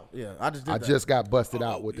 no. Yeah, I just did that. just got busted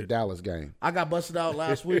out with the Dallas game. I got busted out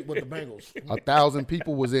last week with the Bengals. 1,000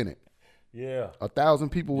 people was in it. Yeah. 1,000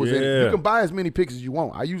 people was in it. Yeah. You can buy as many picks as you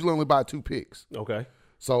want. I usually only buy 2 picks. Okay.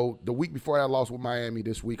 So the week before I lost with Miami.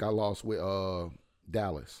 This week I lost with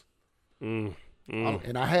Dallas. And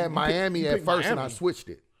I had Miami at picked first, and I Miami. switched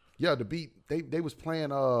it. Yeah, to beat they was playing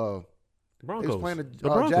Broncos. they was playing the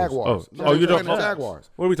Broncos. Jaguars. Oh, Yeah, oh they you was don't. playing the Jaguars.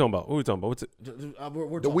 What are we talking about? What's it?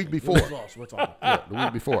 We're The week talking. before. We lost. We're talking. Yeah, the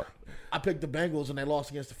week before. I picked the Bengals and they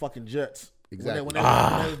lost against the fucking Jets. Exactly. When they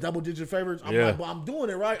were double-digit favorites, I'm Yeah. like, well, I'm doing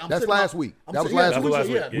it right. That's last week. That was yeah, last that's week. last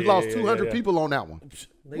week. Yeah. We Yeah, lost yeah, 200 yeah. people on that one.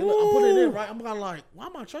 Nigga, look, I'm putting it in right. I'm kind of like, why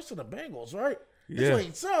am I trusting the Bengals, right? This Yeah.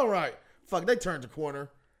 ain't sound right. Fuck, they turned the corner.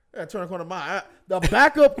 Yeah, turn the corner. The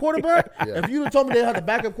backup quarterback. Yeah. If you'd have told me they had the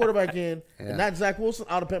backup quarterback in Yeah. and not Zach Wilson,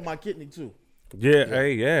 I'd have bet my kidney too. Yeah,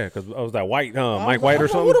 hey, yeah, because I was that White, Mike like, White or I'm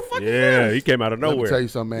like, something. who the fuck is Yeah, this? he came out of Let me nowhere. tell you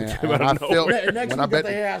something, man. came out And I of felt nowhere. Next when I week, bet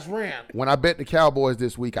their ass ran. when I bet the Cowboys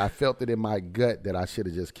this week, I felt it in my gut that I should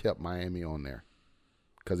have just kept Miami on there.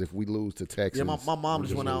 Because if we lose to Texas, Yeah, my mom we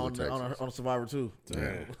just went out lose to on Texas. a Survivor too.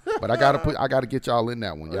 But I gotta get y'all in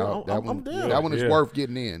that one, y'all. I'm down. That one is Yeah. worth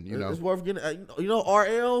getting in. You know, It's worth getting. You know,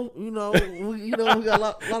 RL. You know, we got a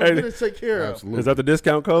lot of business to take care of. absolutely. Is that the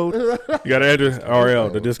discount code? You got to enter RL,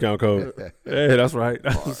 the discount code. Hey, that's right.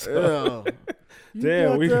 Yeah. You Damn,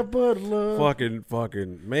 got we that butt love.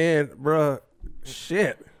 fucking man, bruh.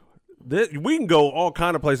 Shit. We can go all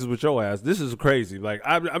kind of places with your ass. This is crazy. Like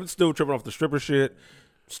I'm still tripping off the stripper shit.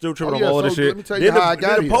 Still tripping Oh, off yeah, all this so shit. let me tell you how I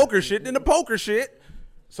got then here. the poker shit. Then the poker shit.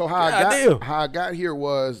 So Goddamn. how I got here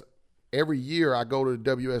was every year I go to the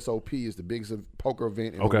WSOP. It's the biggest poker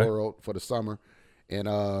event in Okay. the world for the summer, and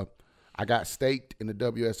I got staked in the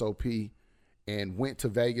WSOP and went to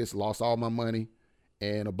Vegas, lost all my money,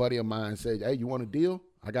 and a buddy of mine said, "Hey, you want a deal?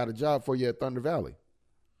 I got a job for you at Thunder Valley."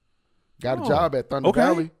 Got a job at Thunder okay.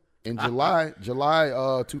 Valley in July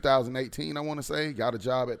 2018. I want to say got a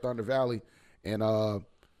job at Thunder Valley, and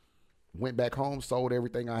went back home, sold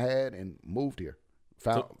everything I had, and moved here.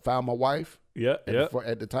 Found my wife. Yeah, yeah.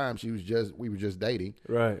 At the time, we were just dating,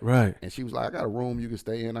 Right. and she was like, "I got a room you can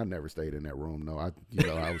stay in." I never stayed in that room. No, I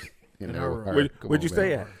was in there with her. Come Where'd on, you stay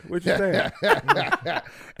man. at? Where'd you stay at?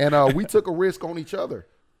 And we took a risk on each other,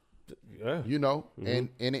 Yeah. you know, and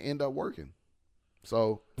it ended up working.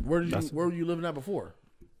 So Where were you living at before?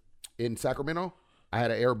 in Sacramento, I had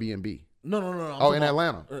an Airbnb. No. Oh, in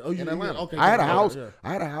Atlanta. In Atlanta. Okay, I had a yeah, house. yeah.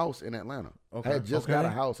 I had a house in Atlanta. Okay. I had just got a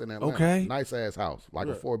house in Atlanta. Okay. Nice ass house, like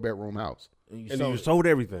a 4-bedroom house. And And you sold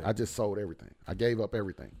everything. I just sold everything. I gave up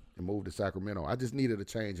everything and moved to Sacramento. I just needed a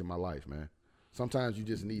change in my life, man. Sometimes you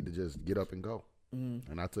just need to just get up and go.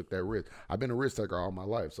 and I took that risk. I've been a risk taker all my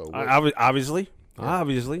life. So Obviously.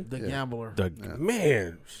 The gambler.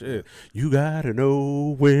 Man, shit. You gotta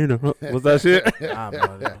know when. What's that shit? You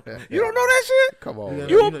don't know that shit? Come on.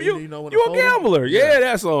 You a gambler. Yeah,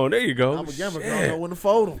 that song. There you go. I'm a gambler. I don't know when to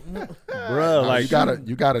fold them. Bruh, like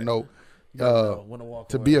you gotta know. When to walk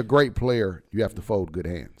To away. be a great player, you have to fold good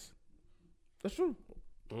hands. That's true.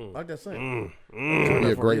 Like that saying. To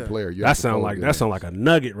be a great player, you that have to sound fold like good that hands. sound like a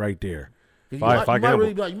nugget right there. You If I might gamble.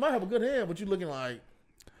 really be like, you might have a good hand, but you're looking like,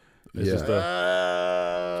 Yeah. just he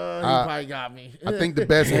probably got me. I think the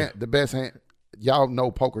best hand. Y'all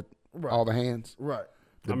know poker, all the hands. Right.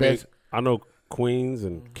 The best. I know queens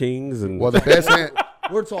and kings and Well, the best hand.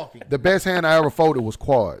 We're talking. The best hand I ever folded was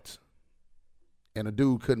quads, and a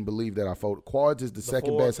dude couldn't believe that I folded. Quads is the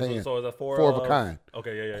second best hand. So is that four of a kind.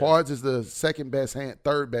 Okay, yeah. Quads is the second best hand.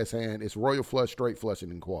 Third best hand. It's royal flush, straight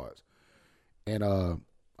flushing, and quads. And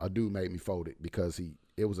a dude made me fold it because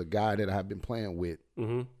it was a guy that I've been playing with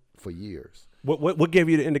for years. What gave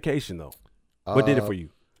you the indication though? What did it for you?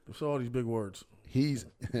 So all these big words. He's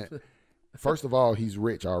first of all, he's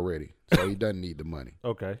rich already, so he doesn't need the money.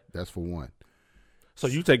 Okay. That's for one. So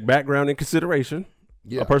you take background in consideration.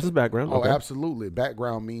 Yeah. A person's background. Oh, Okay. absolutely.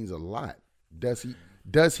 Background means a lot. Does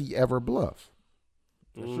he ever bluff?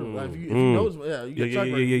 That's true. Like, if you know, you get track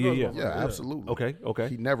record, you know it's Yeah, motherfucker. absolutely. Okay.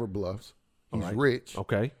 He never bluffs. He's right. rich.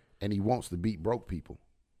 Okay. And he wants to beat broke people.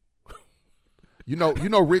 You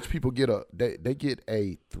know, rich people get they get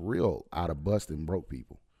a thrill out of busting broke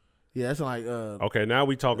people. Yeah, that's like Okay, now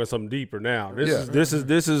we talking something deeper now. This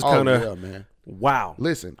Yeah. is kind of yeah, man. wow.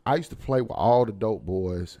 Listen, I used to play with all the dope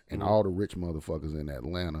boys and all the rich motherfuckers in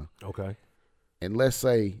Atlanta. Okay. And let's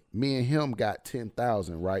say me and him got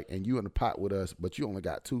 10,000, right? And you in the pot with us, but you only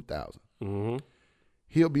got 2,000. Mm-hmm.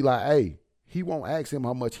 He'll be like, hey, he won't ask him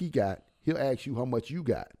how much he got. He'll ask you how much you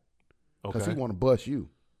got. Because Okay. he want to bust you.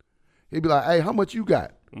 He'll be like, hey, how much you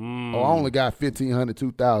got? Oh, I only got 1,500,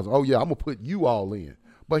 2,000. Oh, yeah, I'm going to put you all in.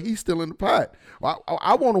 But he's still in the pot.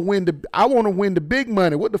 I want to win the big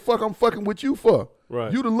money. What the fuck I'm fucking with you for?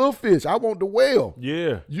 Right. You the little fish. I want the whale.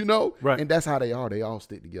 Yeah. You know? Right. And that's how they are. They all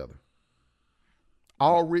stick together.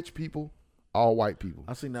 All rich people, all white people.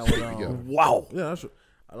 I seen that with together. Wow. yeah, that's true.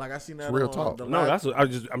 Like I seen that real on talk. the No, last,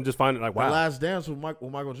 I'm just finding like the wow. Last Dance with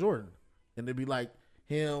Michael Jordan, and they'd be like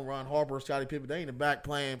him, Ron Harper, Scottie Pippen. They in the back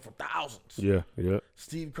playing for thousands. Yeah.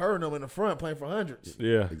 Steve Kerr and them in the front playing for hundreds.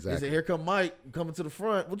 Yeah. He Exactly. said, "Here come Mike coming to the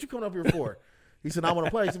front. What you coming up here for?" He said, "I want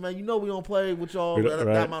to play." He said, "Man, you know we don't play with y'all that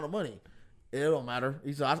Right. amount of money. It don't matter."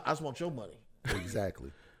 He said, "I just want your money."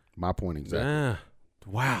 Exactly. My point exactly. Yeah.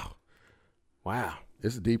 Wow.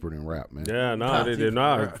 It's deeper than rap, man. Yeah,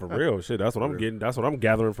 for real. Shit, that's what I'm getting. That's what I'm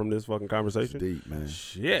gathering from this fucking It's conversation. deep, man.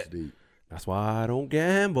 Shit. It's deep. That's why I don't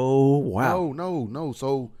gamble. Wow. No.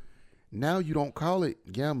 So now you don't call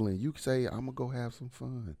it gambling. You say, I'm gonna go have some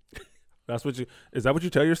fun. Is that what you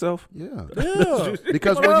tell yourself? Yeah. Yeah,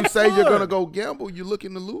 Because when you say you're gonna go gamble, you're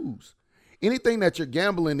looking to lose. Anything that you're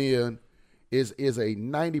gambling in is a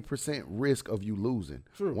 90% risk of you losing.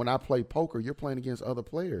 True. When I play poker, you're playing against other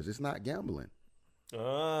players. It's not gambling.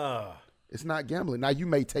 It's not gambling. Now you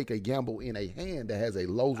may take a gamble in a hand that has a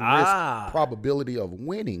low risk probability of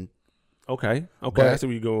winning, Okay. But- I see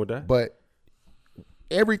where you're going with that. but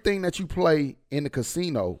everything that you play in the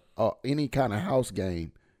casino or any kind of house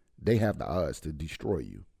game, they have the odds to destroy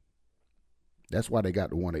you. That's why they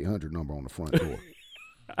got the 1-800 number on the front door.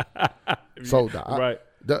 So Right.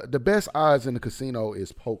 the best odds in the casino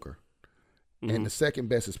is poker. And the second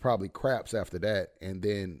best is probably craps after that. And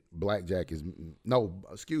then blackjack is, no,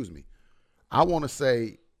 excuse me. I want to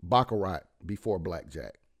say baccarat before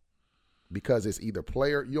blackjack. Because it's either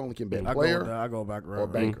player, you only can bet player I go back or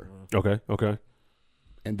banker. Okay.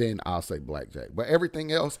 And then I'll say blackjack. But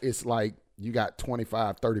everything else, it's like you got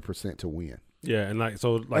 25, 30% to win. Yeah, and like That's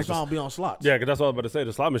why I don't be on slots. yeah, because that's what I was about to say.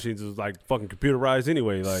 The slot machines is like fucking computerized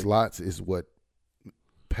anyway. Like Slots is what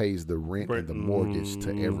pays the rent and the mortgage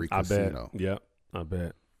to every casino. I bet. Yep. I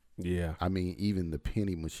bet. Yeah. I mean, even the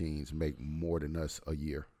penny machines make more than us a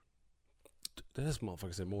year. This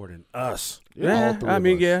motherfucker said more than us. All Yeah. three I of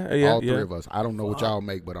mean, us. yeah. All three of us. I don't know what y'all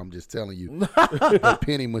make, but I'm just telling you, the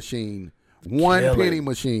penny machine, one Killing. penny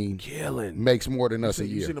machine Killing. makes more than us a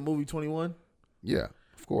You year. seen the movie 21? Yeah,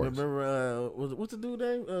 of course. Remember, what's the dude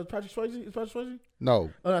name? Patrick Swayze? Is Patrick Swayze?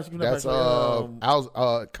 No, Oh, that's that's Patrick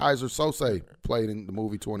Swayze. Kaiser Sose played in the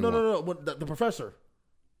movie 21. No. What, the professor.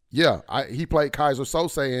 Yeah, he played Kaiser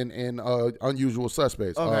Sose in Unusual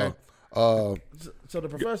Suspects. Okay. So the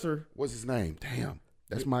professor. What's his name? Damn,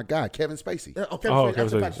 that's my guy, Kevin Spacey. Kevin Oh, Spacey. Kevin I said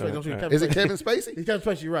Spacey. Patrick Swayze. Yeah. Kevin Is it Spacey. Kevin Spacey? He's Kevin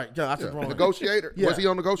Spacey, you're right. Yeah, I said Yeah. wrong. Negotiator. Yeah. Was he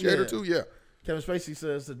on Negotiator Yeah. too? Yeah. Kevin Spacey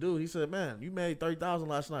says to dude, he said, "Man, you made $30,000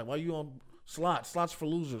 last night. Why you on slots? Slots for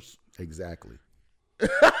losers." Exactly.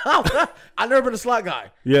 I never been a slot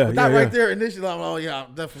guy. Yeah, but that yeah, right there initially, I'm like, oh yeah,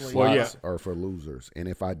 definitely. Well, yeah. Slots are for losers. And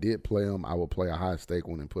if I did play them, I would play a high stake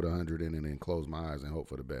one and put 100 in and then close my eyes and hope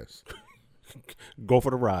for the best. Go for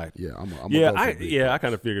the ride. Yeah, I'm I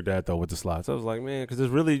kind of figured that though with the slots. I was like, man, because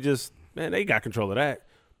it's really just, man, they got control of that.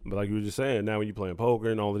 But like you were just saying, now when you're playing poker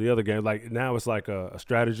and all of the other games, like now it's like a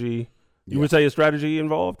strategy. You would say a strategy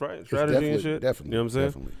involved, right? Strategy and shit. Definitely. You know what I'm saying?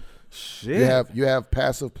 Definitely. Shit. You have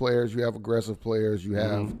passive players, you have aggressive players, you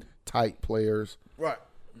have tight players. Right.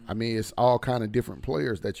 I mean, it's all kind of different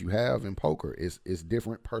players that you have in poker. It's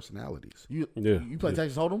different personalities. You play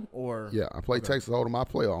Texas Hold'em or? Yeah, I play Texas Hold'em. I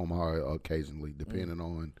play Omaha occasionally, depending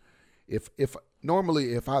on if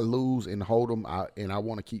normally if I lose in Hold'em and I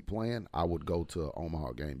want to keep playing, I would go to an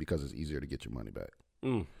Omaha game because it's easier to get your money back.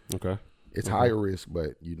 Okay. It's higher risk,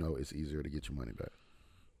 but it's easier to get your money back.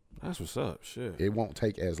 That's what's up. Shit. It won't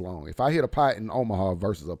take as long. If I hit a pot in Omaha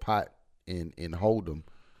versus a pot in Hold'em,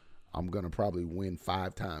 I'm gonna probably win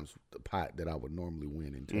 5 times the pot that I would normally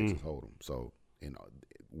win in Texas Hold'em. So,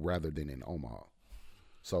 rather than in Omaha.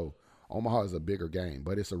 So Omaha is a bigger game,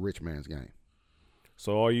 but it's a rich man's game.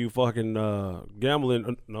 So are you fucking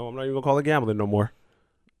gambling? No, I'm not even gonna call it gambling no more.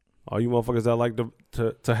 All you motherfuckers that like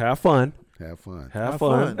to have fun. Have fun. Have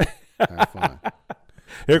fun. Have fun.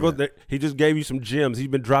 Here goes. He just gave you some gems. He's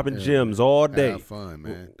been dropping gems all day. Have fun,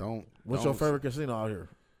 man. What's your favorite casino out here?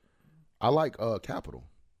 I like Capital.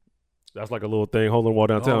 That's like a little thing, hole in the wall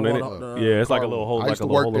downtown, ain't it? Yeah, it's like a little hole, like a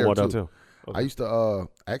little hole in the wall downtown. Okay.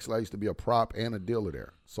 I used to be a prop and a dealer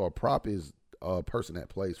there. So a prop is a person that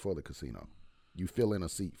plays for the casino. You fill in a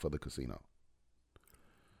seat for the casino.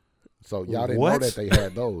 So y'all didn't know that they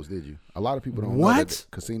had those, did you? A lot of people don't know that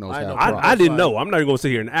casinos have props. I didn't know. I'm not even going to sit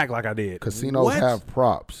here and act like I did. Casinos have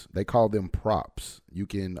props. They call them props. You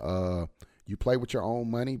can you play with your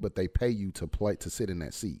own money, but they pay you to sit in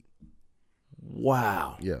that seat.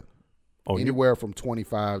 Wow. Yeah. Anywhere from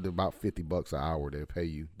 $25 to about $50 an hour they'll pay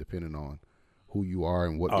you, depending on who you are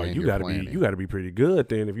and what game you're playing. You got to be pretty good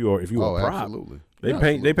then if you are a prop. Absolutely. They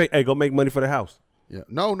pay. Hey, go make money for the house. Yeah.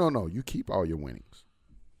 No. You keep all your winnings.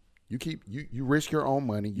 You risk your own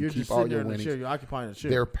money. You keep all your winnings. You're occupying a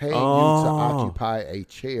chair. They're paying you to occupy a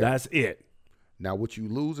chair. That's it. Now, what you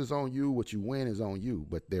lose is on you. What you win is on you.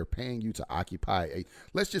 But they're paying you to occupy a.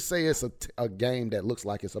 Let's just say it's a game that looks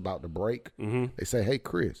like it's about to break. They say, "Hey,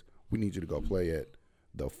 Chris, we need you to go play at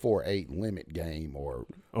the 4-8 limit game or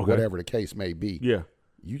whatever the case may be." Yeah.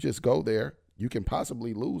 You just go there. You can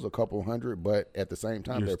possibly lose a couple hundred, but at the same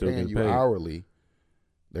time, they're paying you paid. hourly.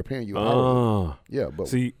 They're paying you hourly. Yeah, but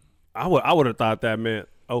see, I would have thought that meant,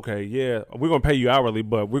 okay, yeah, we're gonna pay you hourly,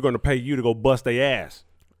 but we're gonna pay you to go bust their ass.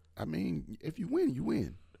 I mean, if you win, you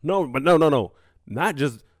win. No, but no, not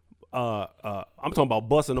just. I'm talking about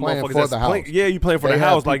busting the playing motherfuckers for the house. Yeah, you playing for the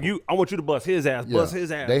house. People, like I want you to bust his ass, bust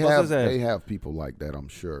his ass, bust his ass. They have people like that, I'm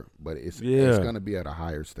sure, but it's gonna be at a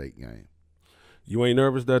higher stake game. You ain't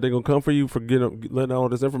nervous that they're gonna come for you for letting all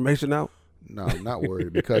this information out? No, I'm not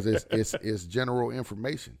worried because it's general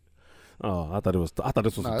information. Oh, I thought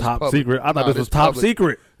this was top secret. I thought this was top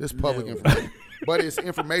secret. It's public information, but it's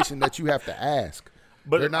information that you have to ask.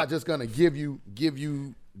 But they're not just gonna give you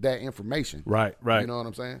that information. Right. You know what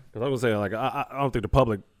I'm saying? Because I was gonna say, like, I don't think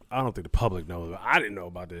the public knows. I didn't know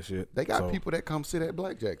about this shit. They got people that come sit at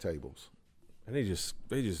blackjack tables, and they just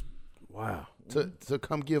wow to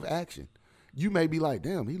come give action. You may be like,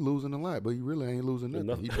 damn, he losing a lot, but he really ain't losing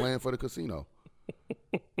nothing. He playing for the casino.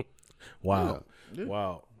 Wow. Yeah.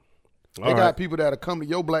 Wow. They got people that'll come to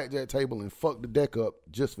your blackjack table and fuck the deck up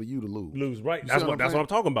just for you to lose. Right. That's what I'm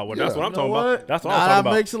talking about. That's what I'm talking about. That's what I'm talking about.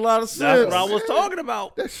 That makes a lot of sense. That's what I was talking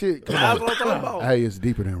about. That shit. That's what I'm talking about. Hey, it's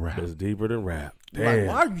deeper than rap. It's deeper than rap. Damn. Like,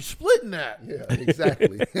 why are you splitting that? Yeah,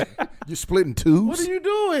 exactly. You're splitting twos. What are you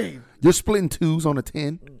doing? You're splitting twos on a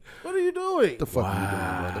 10. What are you doing? The fuck are you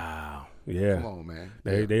doing, brother? Yeah. Come on, man.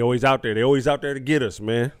 They always out there. They always out there to get us,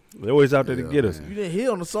 man. They always out there to get us. You didn't hit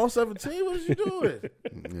on the Saw 17? What is you doing?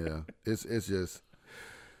 Yeah. It's just.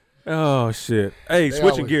 Oh, shit. Hey,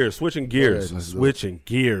 switching gears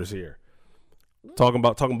here. Talking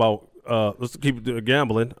about let's keep it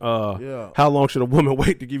gambling. How long should a woman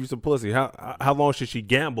wait to give you some pussy? How long should she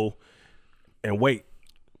gamble and wait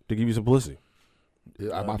to give you some pussy?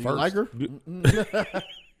 My do first. You like her?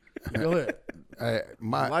 Go ahead.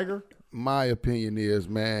 Like her? My opinion is,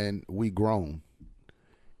 man, we grown.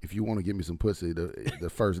 If you want to give me some pussy the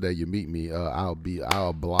first day you meet me, I'll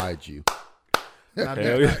oblige you. Now, let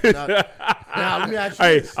me ask you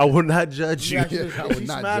this. I will not judge you. If she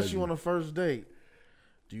smashed you on the first date,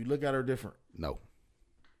 do you look at her different? No.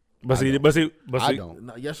 But see, I don't.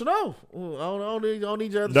 No, yes or no? I don't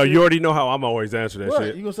need your other No, shit. you already know how I'm always answering that What?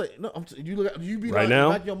 shit. You gonna say no? You be Right like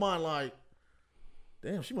now? back in your mind like,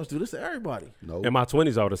 damn, she must do this to everybody. No, In my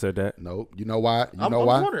 20s, I would have said that. no. You know why? I'm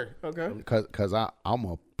wondering. Okay. Because I'm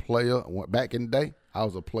a player. Back in the day, I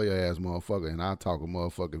was a player ass motherfucker, and I talk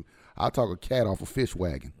a cat off a fish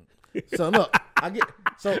wagon. So look, I get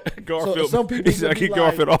so Garfield. So some people He said, could be "Get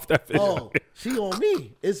Garfield off that fish." Oh, she on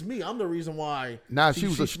me. It's me. I'm the reason why. Now, if she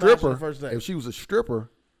was a smashed on stripper, the first day. if she was a stripper,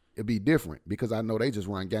 it'd be different because I know they just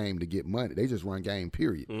run game to get money. They just run game,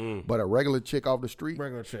 period. But a regular chick off the street,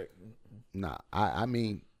 regular chick. nah. I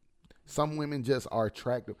mean, some women just are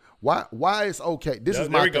attractive. Why it's okay? This is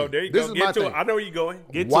There my we go. thing. There you This go. is Get my to thing. it. I know where you're going.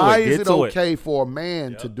 Get Why to it. is Get it to okay for a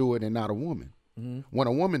man to do it and not a woman? When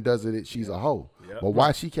a woman does it, she's a hoe. But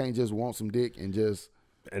why she can't just want some dick and just?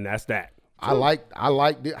 And that's that. I like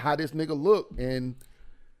how this nigga look, and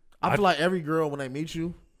I feel like every girl when they meet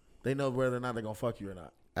you, they know whether or not they're gonna fuck you or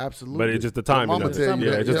not. absolutely. But it's just the timing Mama of tell it. you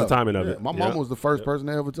Yeah, that, it's just the timing of it. My Yeah. mama was the first person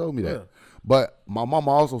that ever told me that. Yeah. But my mama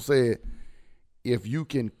also said, if you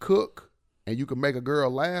can cook and you can make a girl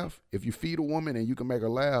laugh, if you feed a woman and you can make her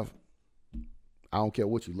laugh, I don't care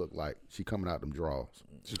what you look like. She coming out them drawers.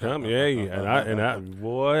 She come, yeah,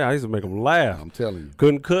 boy, I used to make them laugh. I'm telling you.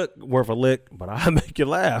 Couldn't cook worth a lick, but I make you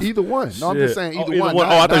laugh. Either one. No, I'm just Shit. saying Oh, either either one. one.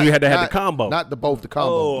 Oh, I thought you had to have the combo. Not the both the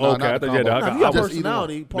combo. Oh, No, okay. not I the thought you had combo. to- Now, if you got Just either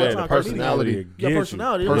personality, one. part-time the comedian, personality your gets you.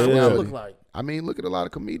 personality, that's what it Personality. look like. I mean, look at a lot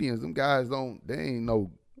of comedians. Them guys they ain't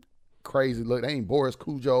no crazy look. They ain't Boris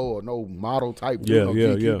Cujo or no model type dude, no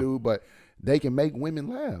GQ dude, but they can make women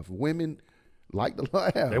laugh. Women like to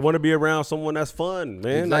laugh. They want to be around someone that's fun,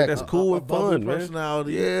 man. Like Exactly. that's cool and Bubbly fun, man.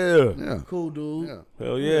 personality. Yeah. Yeah. Cool dude. Yeah.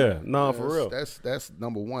 Hell yeah. Nah, for real. That's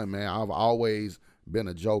number one, man. I've always been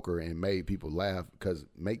a joker and made people laugh because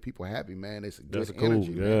make people happy, man. It's good That's cool.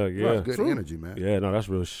 energy, man. Yeah, yeah. It's good True. energy, man. Yeah, no, that's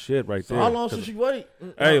real shit right So there. how long should she wait?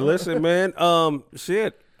 Hey, listen, man.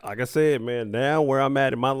 Shit. Like I said, man. Now where I'm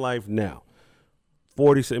at in my life now, in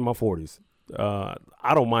my 40s.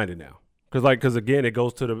 I don't mind it now, because again, it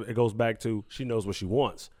goes back to she knows what she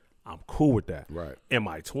wants. I'm cool with that. Right. In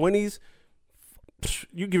my 20s,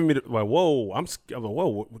 you giving me the like, whoa. I'm like,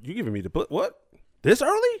 whoa. You giving me the what? This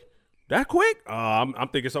early? That quick? I'm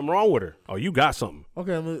thinking something wrong with her. Oh, you got something.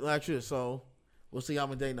 Okay, let me ask you this. So we'll see. I've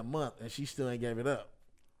been dating a month and she still ain't gave it up.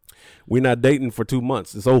 We're not dating for 2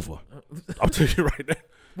 months. It's over. I'll tell you right now.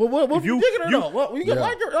 Well, what If you you- digging her you- though? What you can Yeah.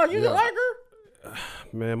 like her? You Yeah. can like her?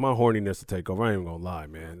 Man, my horniness to take over. I ain't even gonna lie,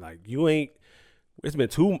 man. Like you ain't. It's been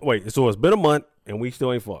so it's been a month and we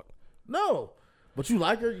still ain't fucked. No, but you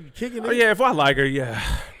like her? You kicking it? Oh yeah, if I like her, yeah.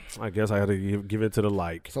 I guess I had to give it to the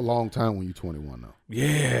like. It's a long time when you're 21, though.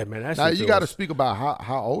 Yeah, man. That Now shit you got to feels- speak about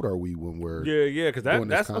how old are we when we're Yeah, because doing this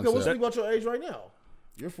that's concept. Okay, what's speak about your age right now?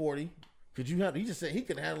 You're 40. Could you have? He just said he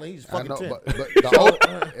can handle it. He's I fucking know, 10. but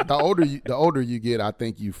the older you get, I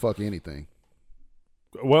think you fuck anything.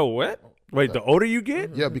 Well, what? Wait, the older you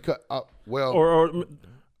get, Yeah, because or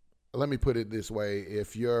let me put it this way: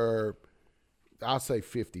 if you're, I'll say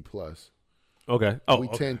 50 plus. okay. Oh, we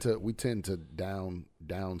okay. tend to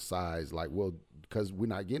downsize, like, well, because we're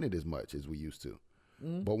not getting it as much as we used to.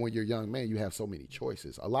 But when you're a young man, you have so many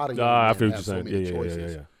choices. A lot of young I men feel what you're have so saying. many Yeah,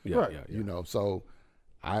 choices. yeah. Right. You know, so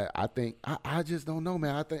I think I just don't know,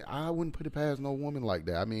 man. I think I wouldn't put it past no woman like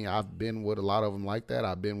that. I mean, I've been with a lot of them like that.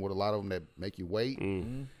 I've been with a lot of them that make you wait,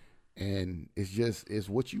 and it's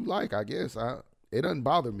what you like, I guess. It doesn't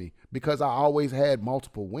bother me because I always had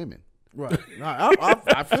multiple women. right. No,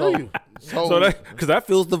 I feel you. So that because that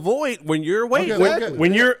fills the void when you're waiting. Okay, okay.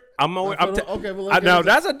 When you're, I'm always. Okay, well, now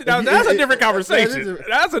that's a different conversation. different.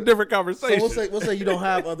 That's a different So conversation. we'll say you don't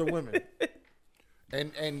have other women.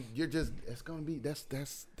 And you're just it's gonna be that's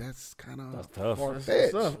kind of tough.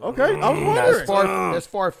 far-fetched. Okay, I was wondering. That's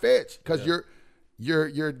far fetched because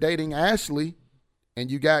you're dating Ashley,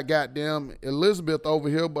 and you got goddamn Elizabeth over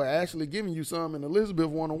here, but Ashley giving you some, and Elizabeth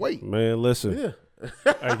want to wait. Man, listen. Yeah.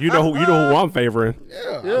 You know who I'm favoring.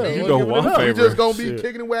 Yeah, Yeah, You we'll know give who it I'm up. we favoring. just gonna be Shit.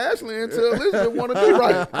 kicking it with Ashley until Elizabeth want to do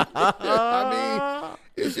right. I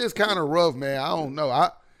mean, it's just kind of rough, man. I don't know.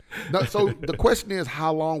 So the question is,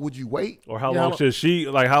 how long would you wait? Or how Yeah, long how- should she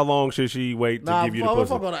wait to Nah, give you the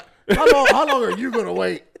fuck pussy? on that. How long are you gonna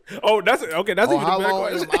wait? Oh, that's okay. That's Or even a how better long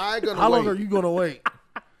question. am I gonna How wait? long are you gonna wait?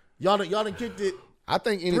 Y'all done kicked it. I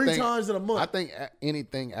think anything times in a month. I think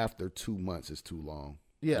anything after 2 months is too long.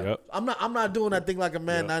 Yeah, Yep. I'm not doing that thing like a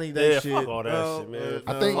man 90 day Yeah, shit. fuck all that shit, man. I think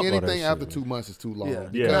fuck all that anything shit, after man. 2 months is too long. Yeah,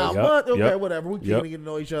 Yeah, Now, yep, a month, okay, yep, whatever. We yep. can't get to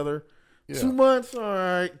know each other. Yeah. 2 months, all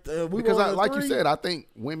right. We Because rolling like 3. you said, I think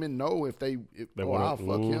women know if They I'll wanna-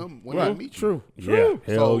 fuck him when Right. I meet you. True.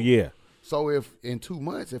 Yeah, hell So- yeah. So if in 2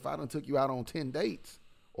 months, if I done took you out on 10 dates,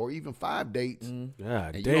 or even 5 dates,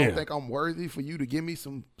 God and you damn. don't think I'm worthy for you to give me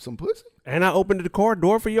some pussy? And I opened the car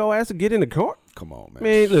door for your ass to get in the car? Come on, man.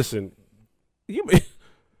 Man, listen.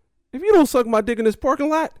 If you don't suck my dick in this parking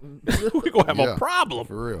lot, we gonna have a problem.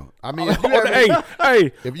 For real. I mean, if you haven't,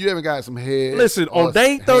 hey, if you haven't got some head, listen, or on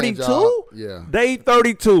day hand 32, job, yeah, day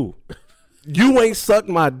 32, you ain't sucked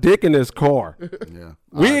my dick in this car. yeah.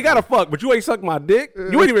 We ain't gotta fuck, but you ain't sucked my dick.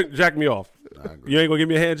 You ain't even jack me off. You ain't gonna give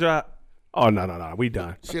me a hand job? Oh, no. We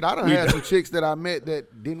done. Shit, I done had some chicks that I met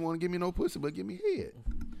that didn't want to give me no pussy, but give me head.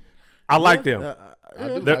 I like them.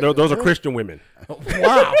 Those are Christian women.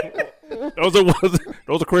 Wow. Those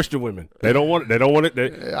are Christian women. They don't want it.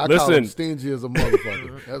 I call them stingy as a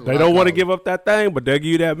motherfucker. They don't want to give up that thing, but they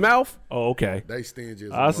give you that mouth. Oh, okay. They stingy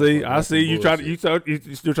as a I motherfucker. see.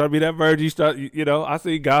 You still try to be that virgin. I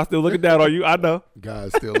see God still looking down on you. I know.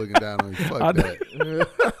 God's still looking down on you. Fuck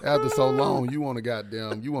that. After so long, you want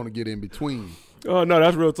to get in between. Oh no,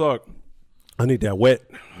 that's real talk. I need that wet.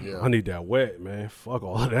 Yeah. I need that wet, man. Fuck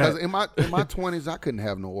all of Because that. in my 20s, I couldn't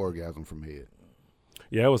have no orgasm from head.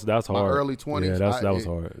 Yeah, that's hard. My early 20s, Yeah, that was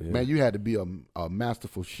hard. Yeah. Man, you had to be a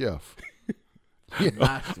masterful chef.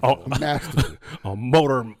 Masterful. A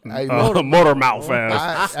motor mouth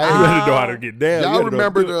fast. I You had to know how to get down. Y'all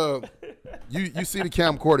remember you see the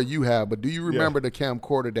camcorder you have, but do you remember the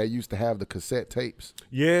camcorder that used to have the cassette tapes?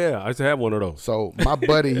 Yeah, I used to have one of those. So my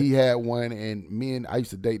buddy, he had one, and I used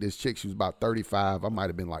to date this chick. She was about 35. I might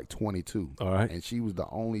have been like 22. All right. And she was the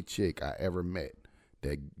only chick I ever met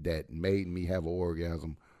that made me have an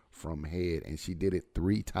orgasm from head, and she did it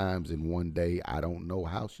 3 times in one day. I don't know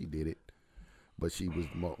how she did it, but she was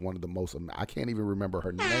one of the most. I can't even remember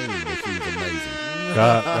her name, but she was amazing.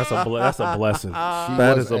 God, that's a blessing.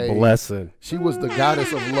 That is a blessing. She was the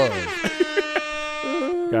goddess of love.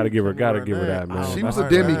 Gotta give her that, man. She was a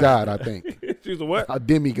demigod, I think. She was a what? A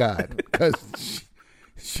demigod, because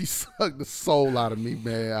she sucked the soul out of me,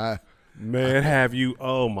 man. Man, have you?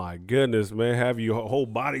 Oh my goodness, man, have you whole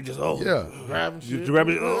body just grabbing shit.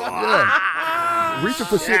 Yeah. Reaching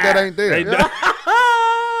for shit that ain't there.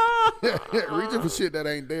 Reaching for shit that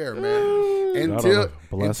ain't there, man.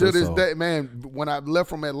 Until this day, man. When I left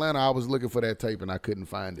from Atlanta, I was looking for that tape and I couldn't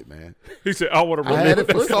find it, man. He said, "I want to relive I had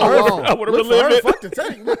it for so long. I want to relive it." Fuck the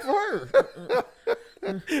tape. Look for her.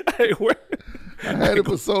 Hey, where? I had it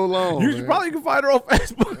for so long. You probably can find her on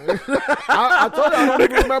Facebook. I told you I don't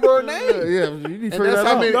even remember her name. Yeah, you need to figure That's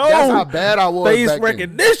that out. that's how bad I was. Face back then.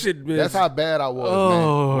 recognition, bitch. That's how bad I was,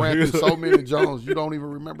 Oh, man. Ran through so many Jones, you don't even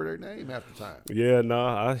remember their name half the time. Yeah,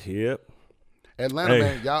 nah, yep. Atlanta, Hey.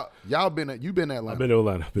 man, you been to Atlanta. I've been to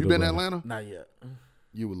Atlanta. You been to Atlanta? Not yet.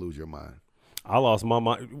 You would lose your mind. I lost my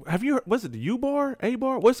mind. Have you heard, was it the U-Bar?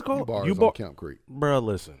 A-Bar? What's it called? Bar is on Camp Creek. Bro,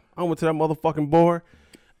 listen. I went to that motherfucking bar,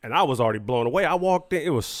 and I was already blown away. I walked in.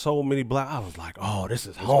 It was so many black. I was like, oh, this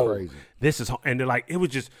is home. crazy. This is home. And then, like, it was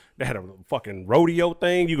just, they had a fucking rodeo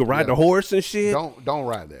thing. You could ride the horse and shit. Don't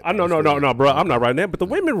ride that. I know, no, bro. I'm not riding that. But the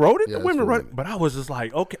women rode it. Yeah, The women it's for rode it. women. But I was just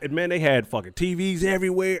like, okay. Man, they had fucking TVs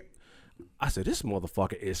everywhere. I said, this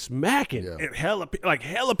motherfucker is smacking. Yeah. And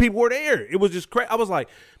hella people were there. It was just crazy. I was like,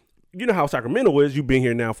 you know how Sacramento is. You've been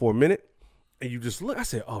here now for a minute. And you just look. I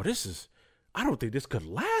said, oh, I don't think this could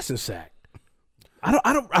last in Sac.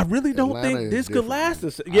 I really don't Atlanta think is this could different, last man.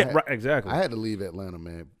 in Sac. Yeah, right, exactly. I had to leave Atlanta,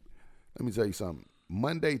 man. Let me tell you something.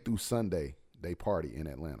 Monday through Sunday, they party in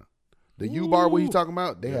Atlanta. The U-Bar, what you talking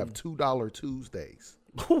about? They have $2 Tuesdays,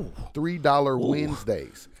 $3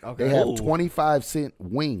 Wednesdays. Okay. They have Ooh. 25-cent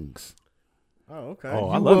wings. Oh, okay. Oh,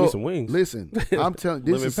 I You love me will- some wings. Listen, I'm telling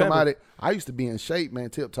this Lemon is somebody. I used to be in shape, man,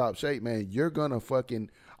 tip top shape, man. You're gonna fucking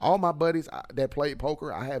all my buddies that played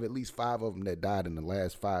poker. I have at least 5 of them that died in the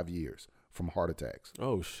last 5 years from heart attacks.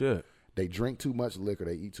 Oh, shit. They drink too much liquor.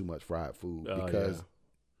 They eat too much fried food Oh, because yeah.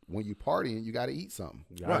 when you partying, you got to eat something.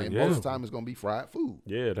 Right, And yeah. most of the time, it's gonna be fried food.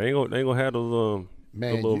 Yeah, they ain't gonna have the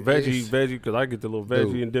Man, little veggie, because I get the little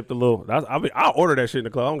veggie Dude. and dip the little. I'll order that shit in the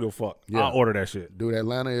club. I don't give a fuck. Yeah. I'll order that shit. Dude,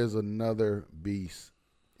 Atlanta is another beast.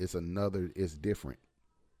 It's different.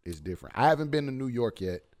 It's different. I haven't been to New York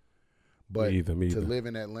yet, but Me either. to live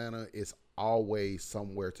in Atlanta, it's always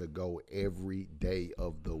somewhere to go every day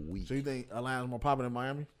of the week. So you think Atlanta's more popular than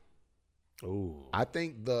Miami? Ooh. I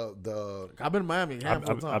think the I've been to Miami a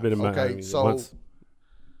handful of times. I've been in okay, Miami so once.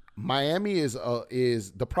 Miami is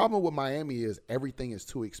the problem with Miami is everything is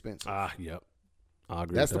too expensive. Yep. I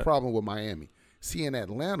agree. That's with the that. problem with Miami. See, in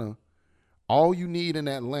Atlanta, all you need in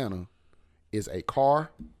Atlanta is a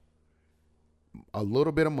car, a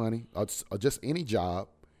little bit of money, or just any job,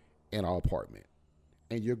 and an apartment,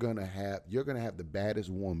 and you're gonna have the baddest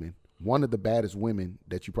woman, one of the baddest women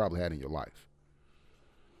that you probably had in your life.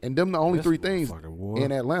 And them the only This 3 things motherfucking war.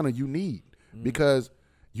 in Atlanta you need because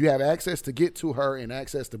you have access to get to her and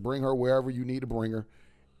access to bring her wherever you need to bring her,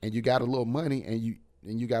 and you got a little money and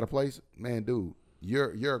you got a place, man, dude,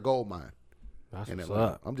 you're a gold mine. That's in what's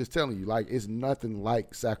Atlanta. up. I'm just telling you, like, it's nothing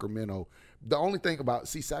like Sacramento. The only thing about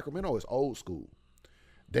Sacramento is old school.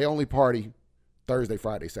 They only party Thursday,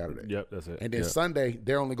 Friday, Saturday. Yep, that's it. And then Yep. Sunday,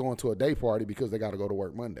 they're only going to a day party because they got to go to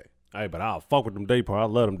work Monday. Hey, but I'll fuck with them day parties.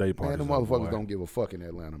 I love them day parties. Man, the motherfuckers don't give a fuck in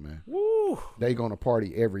Atlanta, man. Woo. They gonna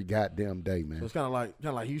party every goddamn day, So man. it's kind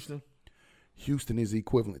of like Houston. Houston is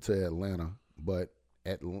equivalent to Atlanta, but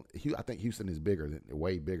I think Houston is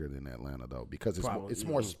way bigger than Atlanta though, because it's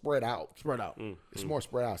more spread out. Spread out. It's more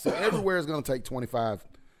spread out. So everywhere is gonna take 25,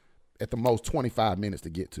 at the most 25 minutes to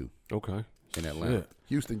get to Okay. in Atlanta. Shit.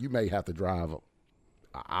 Houston, you may have to drive an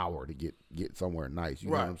hour to get somewhere nice. You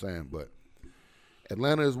know Right. what I'm saying? But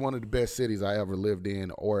Atlanta is one of the best cities I ever lived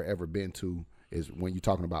in or ever been to. Is when you're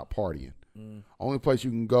talking about partying. Only place you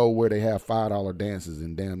can go where they have $5 dances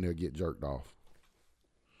and damn near get jerked off,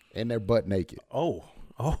 and they're butt naked. Oh,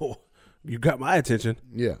 you got my attention.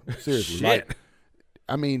 Yeah, seriously. Shit. Like,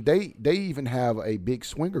 I mean, they even have a big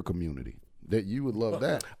swinger community that you would love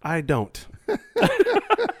that. I don't.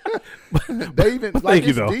 They even like thank you,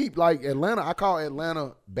 it's though. deep. Like Atlanta, I call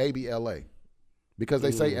Atlanta baby LA because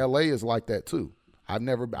they say LA is like that too.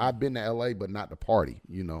 I've been to LA, but not to party,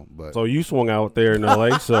 you know. But So you swung out there in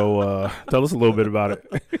LA. So tell us a little bit about it.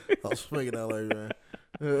 I was speaking LA, man.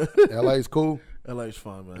 LA is cool. LA's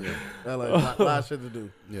fun, man. LA, lot of shit to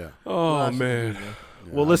do. Yeah. Oh man.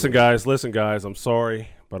 Well, listen, guys. I'm sorry,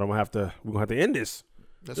 but we're gonna have to end this.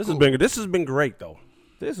 This cool. has been great though.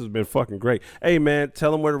 This has been fucking great. Hey man,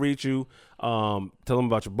 tell them where to reach you. Tell them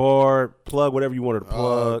about your bar. Plug whatever you wanted to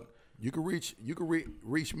plug. You can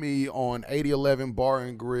reach me on 8011 Bar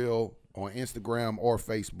and Grill on Instagram or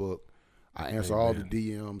Facebook. I answer all the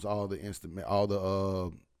DMs, all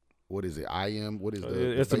the what is it? What is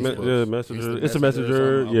the It's a Facebook? messenger. Instant It's a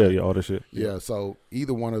messenger. something? Okay. Yeah, all that shit. Yeah, so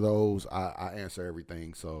either one of those, I answer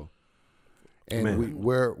everything. So, and Man.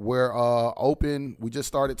 we're open. We just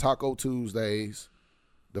started Taco Tuesdays.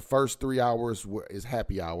 The first 3 hours is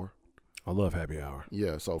happy hour. I love happy hour.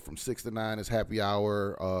 Yeah, so from 6 to 9 is happy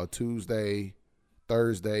hour. Tuesday,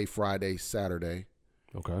 Thursday, Friday, Saturday,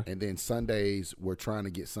 Okay. and then Sundays. We're trying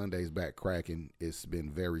to get Sundays back cracking. It's been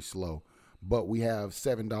very slow, but we have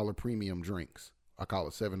 $7 premium drinks. I call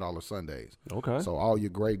it $7 Sundays. Okay. So all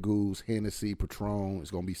your Grey Goose, Hennessy, Patron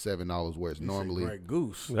is gonna be $7, where it's normally Great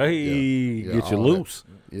Goose. Hey, Yeah, get you all loose.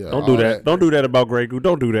 yeah. Don't all do that. Don't do that about Grey Goose.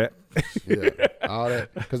 Don't do that. Yeah, all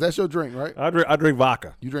that because that's your drink, right? I drink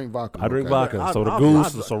vodka. You drink vodka. I drink okay. vodka. I- So the I- Goose, I-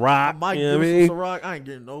 the Ciroc. Mike You know what I Goose mean? and Ciroc. I ain't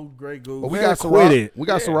getting no Grey Goose. But we Man, got quit Ciroc. it. We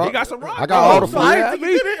got Yeah, Ciroc. he got Ciroc. I got all the Oh, flavors. I mean,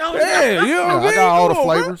 yeah, you know what I I mean? got all the Come on,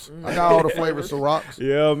 bro. flavors. I got all the flavors Cirocs.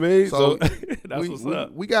 Yeah, I mean, so, So that's what's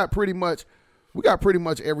up. we got pretty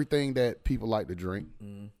much everything that people like to drink.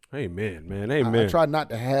 Amen, man. I Amen. try not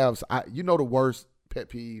to have. You know, the worst pet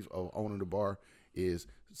peeve of owning the bar is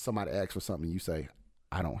somebody asks for something and you say,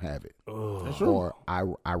 "I don't have it," or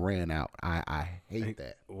 "I ran out." I hate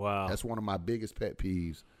that. Wow. That's one of my biggest pet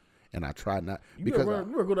peeves, and I try not You because. better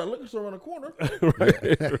go to that liquor store around the corner.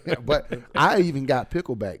 But I even got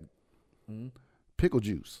pickleback, pickle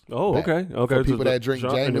juice. Oh, back okay. Okay. For people So that drink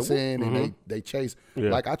Sean- and it- Jameson and they chase.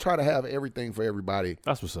 Yeah. Like I try to have everything for everybody.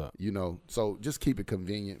 That's what's up. You know, so just keep it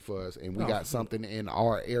convenient for us, and we got something in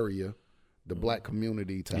our area, the black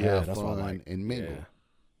community, to Yeah, have that's what I fun like. and mingle. Yeah.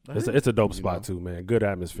 It's a dope spot too, man. Good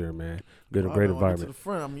atmosphere, man. Good, great To environment. the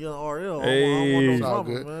front, I'm yelling RL. Hey. I don't want It's no all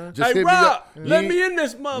trouble, good. man. Just Hey, hit me Rob, up. let You me in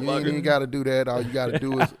this ain't motherfucker. got to do that. All you got to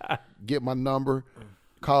do is get my number.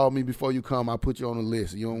 Call me before you come. I'll put you on the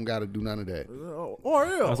list. You don't got to do none of that.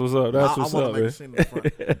 RL. That's what's up. That's I what's wanna up, make a man. scene in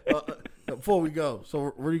the front. Before we go, so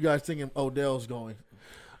where are you guys thinking Odell's going?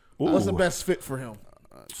 What's the Ooh. best fit for him?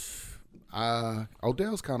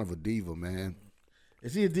 Odell's kind of a diva, man.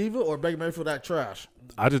 Is he a diva or Baker Mayfield that trash?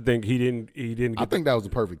 I just think he didn't I get think that was the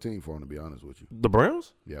perfect team for him, to be honest with you. the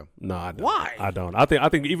Browns. Yeah. No, I don't. Why? I don't. I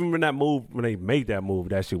think even when they made that move,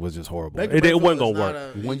 that shit was just horrible. Baker It Mayfield wasn't is gonna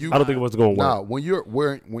not work. When you, I don't think it was gonna work. No,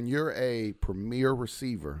 when you're a premier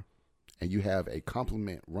receiver and you have a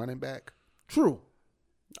compliment running back True.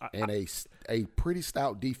 and a pretty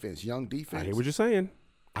stout defense, young I defense, hear what you're saying,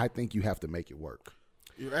 I think you have to make it work.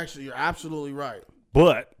 You're absolutely right.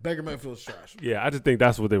 but Baker Mayfield's trash. yeah, I just think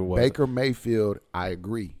that's what it was. Baker Mayfield, I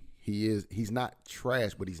agree. He's not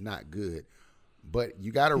trash, but he's not good. But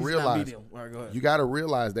you got to He's not realize medium. All right, go ahead. you got to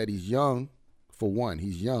realize that he's young. For one,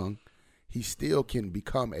 he's young. He still can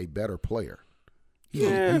become a better player.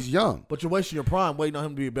 He's young. But you're wasting your prime waiting on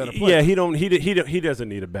him to be a better player. Yeah, he doesn't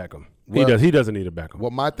need a Beckham. Well- he doesn't need a Beckham.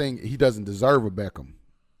 Well, my thing, he doesn't deserve a Beckham.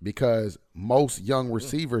 because most young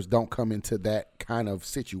receivers don't come into that kind of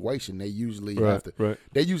situation. They usually have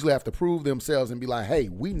to prove themselves and be like, hey,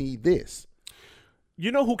 we need this.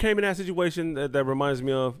 You know who came in that situation that reminds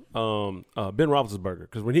me of Ben Roethlisberger?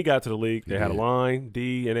 Because when he got to the league, they had a line,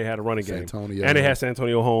 D, and they had a running game, and they had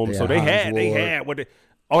Santonio Holmes. So they had what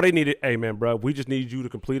all they needed. Hey man, bro, we just need you to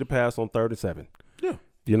complete a pass on 3rd and 7. Yeah.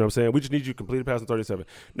 You know what I'm saying? We just need you to complete a pass on 37.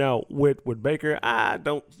 Now, with Baker, I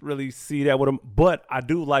don't really see that with him. But I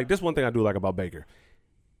do like – this one thing I do like about Baker.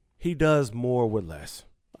 He does more with less.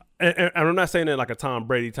 And I'm not saying that like a Tom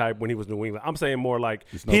Brady type when he was New England. I'm saying more like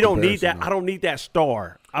he don't need that. I don't need that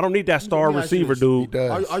star. I don't need that star receiver, dude. He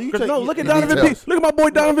does. Are you look at Donovan Peoples. Look at my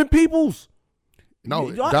boy Donovan Peoples.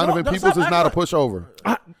 No, Donovan Peoples is not a pushover.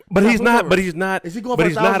 But he's not. But he's not. Is he going but for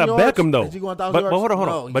he's not a 1,000 yards? Beckham though. Is he going 1,000 but yards? hold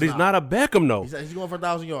on. No, but he's not a Beckham though. He's going for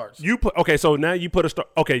 1,000 yards. You put okay. So now you put a star.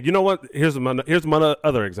 Okay, you know what? Here's my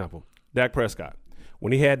other example. Dak Prescott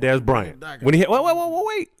when he had Dez Bryant. When he had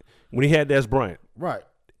wait. When he had Dez Bryant.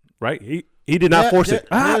 Right. He did not force it.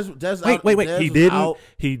 Wait. He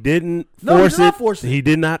didn't force it. He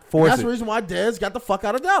did not force it. That's the reason why Dez got the fuck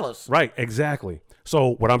out of Dallas. Right. Exactly. So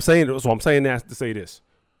what I'm saying. So I'm saying that to say this.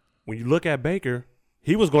 When you look at Baker,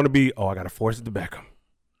 he was going to be, I got to force it to Beckham.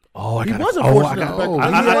 He wasn't forcing it to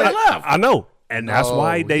Beckham. I know. And that's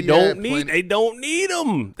why they don't need him. They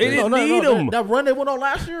didn't need him. That run they went on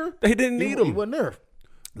last year, they didn't need him. He wasn't there.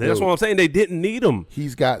 That's what I'm saying. They didn't need him.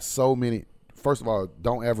 He's got so many. First of all,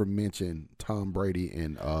 don't ever mention Tom Brady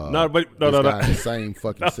and no. The same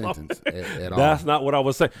fucking sentence at all. That's not what I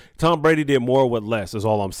was saying. Tom Brady did more with less. Is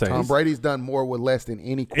all I'm saying. Tom Brady's done more with less than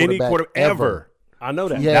any quarterback ever. I know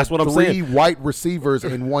that. That's what I'm saying. 3 white receivers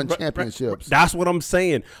and 1 championships. That's what I'm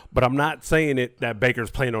saying. But I'm not saying that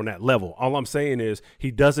Baker's playing on that level. All I'm saying is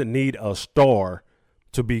he doesn't need a star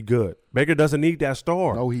to be good. Baker doesn't need that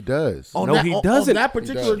star. No, he does. He doesn't. On that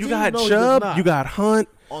particular team, you got Chubb, you got Hunt,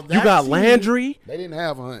 you got Landry. They didn't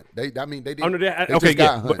have Hunt. They didn't.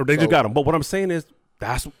 They just got him. But what I'm saying is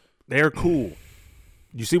they're cool.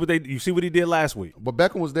 You see what he did last week. But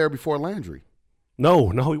Beckham was there before Landry. No,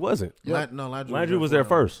 he wasn't. Yeah. Landry was there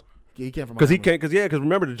first. He came from because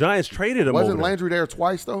remember the Giants traded him. Wasn't Landry there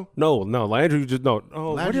twice though? No, Landry just no.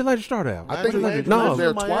 Oh, where did Landry start out? I think Landry was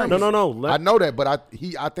there twice. No. I know that, but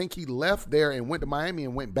I think he left there and went to Miami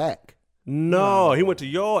and went back. No, he went to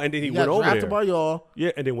y'all and then he went over there. Drafted by y'all.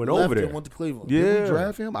 Yeah, and then went over there. And went to Cleveland. Yeah. Did we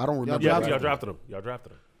draft him? I don't remember. Y'all drafted him. Yeah,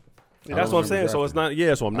 that's what I'm saying. So it's not.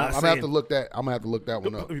 Yeah, so I'm not. I'm gonna have to look that. I'm gonna have to look that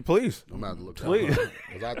one up. Please. I'm gonna have to look that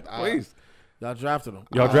one up. Please. Y'all drafted him.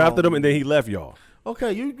 Y'all drafted him, and then he left y'all.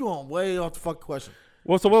 Okay, you going way off the fucking question.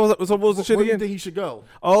 Well, so what was the shit Where do again? you think he should go?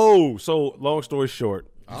 Oh, so long story short,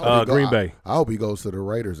 Green Bay. I hope he goes to the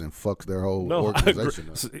Raiders and fucks their whole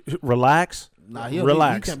organization up. Relax. Nah,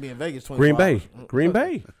 relax. He can't be in Vegas 24 Green Bay. hours. Green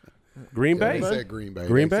Bay. Green Yeah, Bay. they said Green Bay.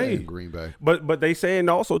 Green They Bay. said Green Bay. But they saying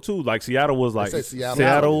also too, like Seattle was like said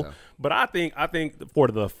Seattle. Yeah. But I think for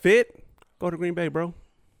the fit, go to Green Bay, bro.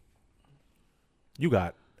 You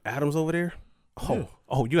got Adams over there.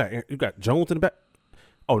 Oh, you got Jones in the back.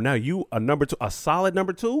 Oh, now you a number 2, a solid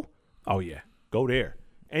number 2. Oh yeah, go there.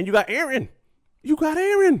 And you got Aaron.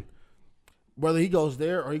 Whether he goes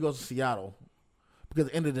there or he goes to Seattle, because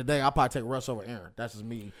at the end of the day, I'll probably take Russ over Aaron. That's just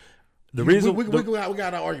me. The reason we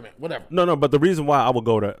got an argument. Whatever. No, but the reason why I would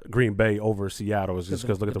go to Green Bay over Seattle is just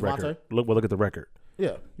because look at the record. Look at the record.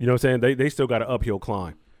 Yeah. You know what I'm saying? They still got an uphill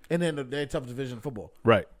climb. And then they're tough division of football.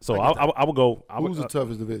 Right. So I would go. Who's the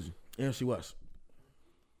toughest division? NFC West.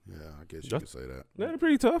 Yeah, I guess you could say that. Yeah, they're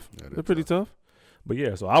pretty tough. They're pretty tough. But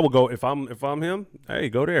yeah, so I would go if I'm him. Hey,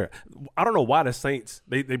 go there. I don't know why the Saints.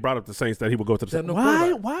 They brought up the Saints that he would go to the Saints.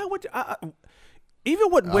 Why would you?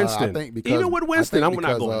 Even with Winston, I'm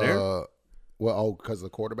not going there. Because of the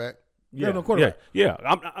quarterback. Yeah, no quarterback. Yeah.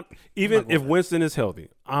 Even if Winston is healthy,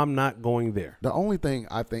 I'm not going there. The only thing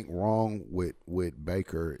I think wrong with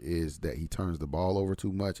Baker is that he turns the ball over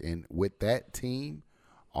too much, and with that team,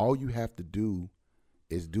 all you have to do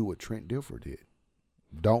is do what Trent Dilfer did.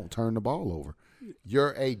 Don't turn the ball over.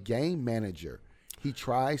 You're a game manager. He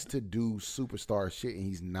tries to do superstar shit, and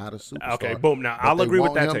he's not a superstar. Okay, boom. Now, I'll agree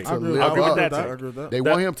with that take. They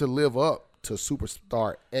want him to live up to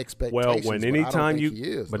superstar expectations. Well, anytime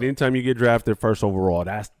you get drafted first overall,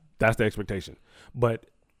 that's the expectation. But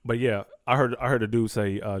yeah, I heard a dude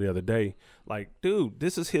say the other day, like, dude,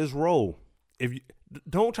 this is his role. If you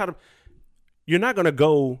don't try to, you're not gonna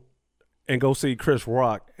go see Chris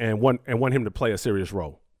Rock and want him to play a serious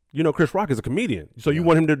role. You know, Chris Rock is a comedian, so you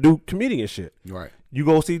want him to do comedian shit. Right. You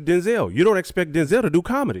go see Denzel. You don't expect Denzel to do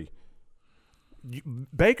comedy.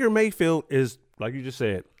 Baker Mayfield is, like you just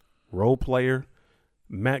said, role player,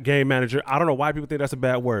 game manager. I don't know why people think that's a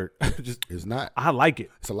bad word. Just It's not. I like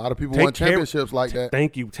it. It's a lot of people Take won care- championships like that.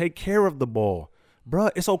 Thank you. Take care of the ball,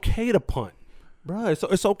 bruh. It's okay to punt, bruh.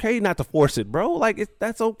 It's okay not to force it, bro. Like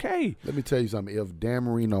that's okay. Let me tell you something. If Dan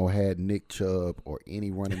Marino had Nick Chubb or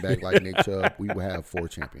any running back like Nick Chubb, we would have 4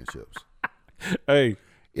 championships. Hey,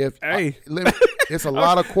 It's a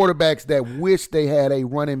lot of quarterbacks that wish they had a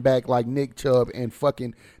running back like Nick Chubb and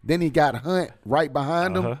fucking then he got Hunt right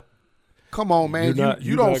behind him. Come on, man.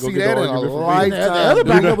 You don't see that in a lifetime. The other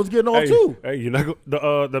backup was getting off too. Hey, you're not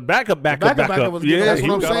the backup. backup was getting Yeah, off. That's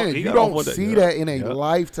what I'm saying. You don't see that in a Yeah.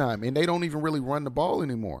 lifetime, and they don't even really run the ball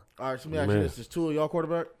anymore. All right, so let me ask you this: is Tua y'all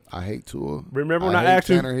quarterback? I hate Tua. Remember when I hate asked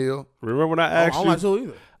you- Tannehill. Remember when I I asked don't you? like Tua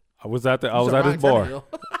either. I was at You said his Ryan bar. Tannehill.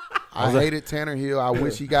 I hated Tannehill. I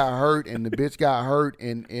wish he got hurt, and the bitch got hurt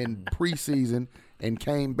in preseason and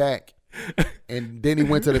came back, and then he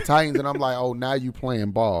went to the Titans, and I'm like, oh, now you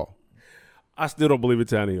playing ball. I still don't believe in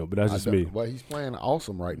Tannehill, but that's just me. Well, he's playing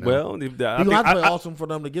awesome right now. Well, He's gonna have to play awesome for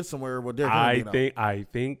them to get somewhere with Derrick Henry. I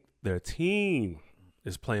think the team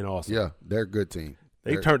is playing awesome. yeah, they're a good team.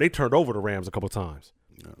 They turned over the Rams a couple times.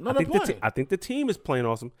 No, I they're think playing. I think the team is playing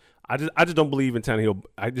awesome. I just don't believe in Tannehill.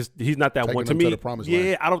 He's not that Taking one to them to me. the promised Yeah,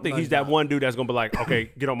 land. I don't think No, he's he's that not. one dude that's gonna be like,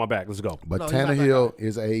 okay, get on my back, let's go. But No, he's not that Tannehill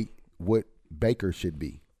is what Baker should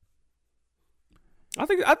be. I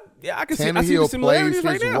think I can see the Tannehill plays similarities his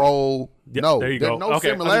right now. role. Yeah, No, there you there's go. no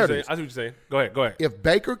Okay, similarities. I see what you're saying. Go ahead. If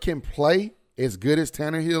Baker can play as good as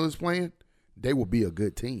Tannehill is playing, they will be a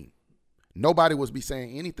good team. Nobody was be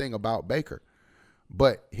saying anything about Baker.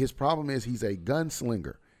 But his problem is he's a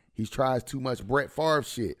gunslinger. He tries too much Brett Favre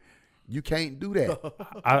shit. You can't do that.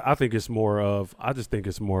 I think it's more of. I just think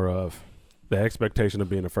it's more of the expectation of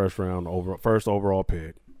being a first overall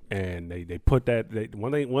pick, and they put that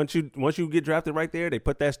once you get drafted right there, they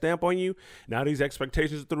put that stamp on you. Now these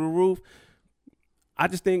expectations are through the roof. I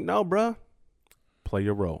just think no, bruh. Play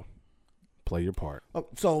your role, play your part. Oh,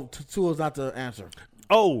 so Tua's not the answer.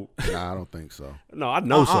 Oh Nah, I don't think so. no, I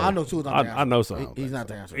know so. I know Tua's not the answer. I know so. He's not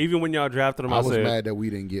the answer. Even when y'all drafted him, I I was said, mad that we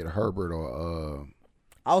didn't get Herbert or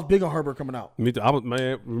I was big on Herbert coming out. Me too. I was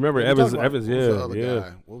man. Remember Yeah, we Evans? talked about Evans, what was the yeah, other yeah.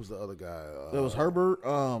 guy? What was the other guy? There was Herbert,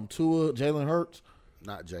 Tua, Jalen Hurts.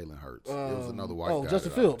 Not Jalen Hurts. it was another white guy.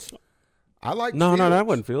 Justin that Fields. I like No, Fields. that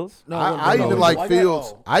wasn't Fields. No, I no, even no, like white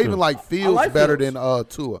Fields. guy? Oh. I even like Fields like better Fields. than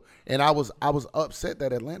Tua. And I was upset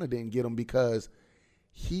that Atlanta didn't get him because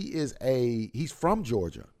he's from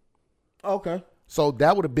Georgia. Okay. So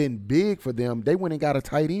that would have been big for them. They went and got a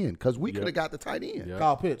tight end because we could have got the tight end. Yep.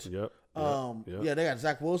 Kyle Pitts. Yep. Yeah, they got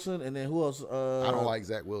Zach Wilson, and then who else? I don't like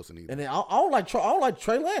Zach Wilson either. And then I don't like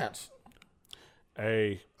Trey Lance.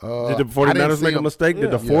 Hey, did the I didn't 49ers see make a him. mistake?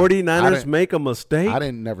 Did the Yeah. I 49ers didn't- make a mistake? I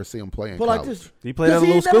didn't never see him play in But college. like this, He played at a 'cause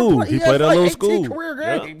little never school. played- He has played at a like little 18 school. career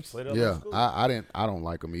Yeah, games. played at a little Yeah, school. I don't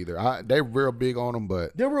like him either. They're real big on him,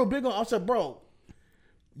 but They're real big on. I said, bro,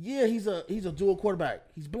 yeah, he's a dual quarterback.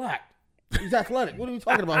 He's black. He's athletic. What are we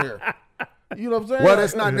talking about here? You know what I'm saying? well,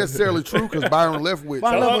 that's not necessarily true because Byron Leftwich.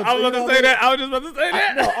 Byron Leftwich- I was about to say that. I was just about to say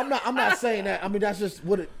that. No, I'm not saying that. I mean, that's just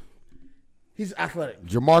what it. He's athletic.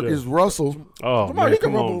 Jamarcus Russell. Oh Come on, man, he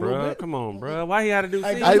can come rumble on, a little bro. bit. Come on, bro. Why he had to do?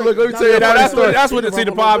 Hey, See, Hey, look, let me tell you yeah, about that's that what story. that's what the see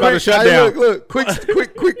the pod about to shut Hey, down. look,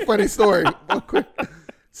 quick, funny story. Quick.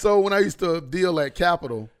 So when I used to deal at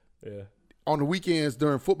Capitol, Yeah. on the weekends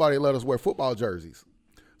during football, they let us wear football jerseys.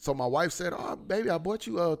 So my wife said, "Oh, baby, I bought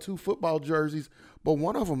you 2 football jerseys, but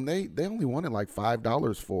one of them they only wanted like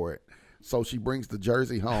 $5 for it." So she brings the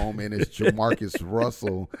jersey home, and it's Jamarcus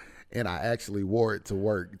Russell, and I actually wore it to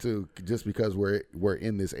work too, just because we're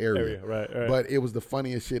in this area. Right. But it was the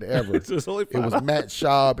funniest shit ever. It's only It was Matt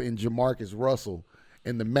Schaub and Jamarcus Russell,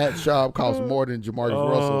 and the Matt Schaub cost more than Jamarcus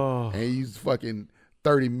Russell, and he's fucking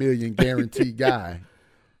 $30 million guaranteed guy.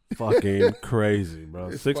 Fucking crazy, bro.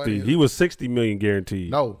 It's 60. funny. He was 60 million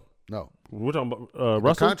guaranteed. No. We're talking about The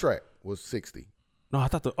Russell. contract was 60. No, I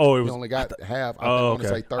thought it was. He only got half. I Oh, want to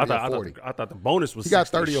okay. say 30 or 40. I thought the bonus was. He got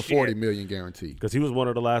 60. 30 or 40 Shit. million guaranteed. Because he was one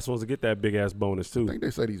of the last ones to get that big ass bonus too. I think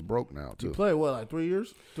they said he's broke now too. Played what, like 3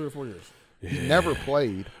 years, 3 or 4 years. He never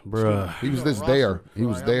played. Bruh. He was on just roster there. He for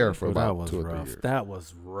was like there how for That about was 2 or 3 rough. years. That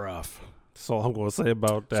was rough. That's all I'm going to say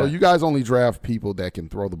about that. So you guys only draft people that can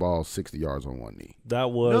throw the ball 60 yards on one knee. that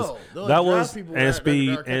was No, they only that draft was people and that speed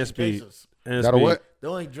are and catching speed cases. and Got a speed. what? They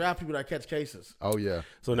only draft people that catch cases. Oh yeah.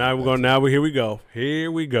 So now we're going. Here we go. Here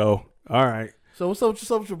we go. All right. So what's up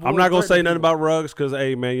with your boy? I'm not gonna say Brady nothing people? about Ruggs because,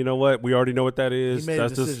 hey, man, you know what? We already know what that is. He made a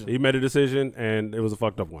That's just decision. he made a decision, and it was a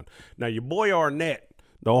fucked up one. Now your boy Arnett,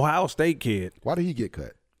 the Ohio State kid. Why did he get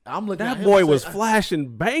cut? I'm looking at That him boy and was say,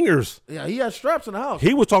 flashing bangers. Yeah, he had straps in the house.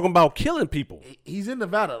 He was talking about killing people. He's in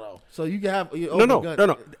Nevada though, so you can have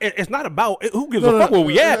No. It's not about who gives a fuck where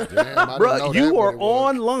we at, Damn, bro. You are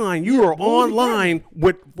online. You are online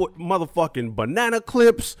with motherfucking banana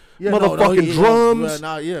clips, motherfucking drums.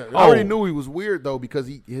 I already knew he was weird though because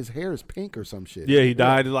his hair is pink or some shit. Yeah, he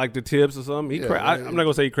dyed like the tips or something. I'm not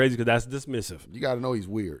gonna say he crazy because that's dismissive. You got to know he's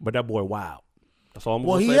weird. But that boy, wow. That's all I'm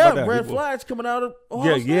Well, gonna he say about had that. red flags coming out of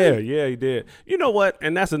Ohio State. Yeah, he did. You know what?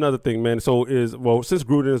 And that's another thing, man. So since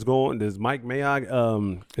Gruden is gone, does Mike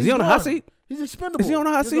Mayock is he on the hot seat? He's expendable. Is he on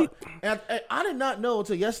the hot seat? And I did not know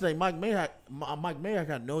until yesterday Mike Mayock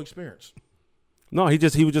had no experience. No, he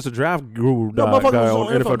was just a draft guru guy motherfucker was on on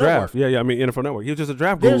NFL NFL Draft. Network. Yeah, I mean NFL Network. He was just a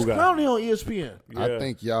draft guru There's guy. clowning on ESPN. Yeah. I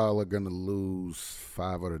think y'all are gonna lose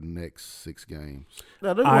 5 of the next 6 games.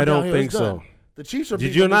 Now, they're I going down don't here. think It's done. so. The Chiefs are. Did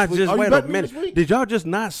beating you them not this week. just Are you wait a betting me minute? this week? Did y'all just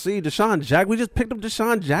not see Deshaun Jackson? We just picked up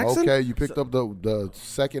Deshaun Jackson. Okay, you picked up the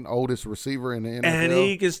second oldest receiver in the NFL. And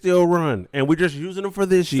he can still run, and we're just using him for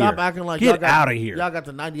this year. Stop acting like get out of here. Y'all got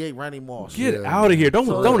the 98 Randy Moss. Get out of here.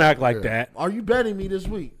 Don't act like that. Are you betting me this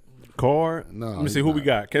week? Car. No, Let me see who we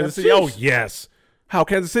got. Kansas The City. Oh Chiefs. yes. How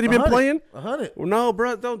Kansas City been playing? 100. Well, no,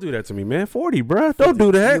 bro. Don't do that to me, man. 40, bro. Don't do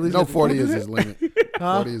that. No, 40 is his limit.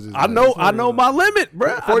 40 is his I limit. know my limit,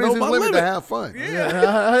 bro. 40 is his limit to have fun.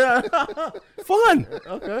 Fun.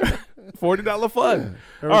 Okay. $40 fun.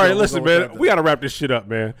 All we right, go. listen, We'll go man. with that We got to wrap this shit up,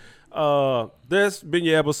 man. This been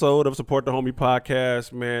your episode of Support the Homie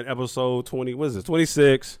podcast, man. Episode 20. What is it?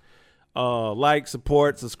 26. Like,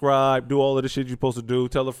 support, subscribe, do all of the shit you're supposed to do.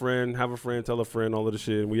 Tell a friend, have a friend, tell a friend, all of the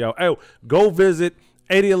shit. And we out. Hey, go visit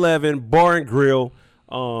 8011 Bar and Grill.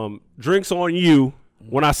 Drinks on you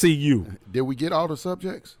when I see you. Did we get all the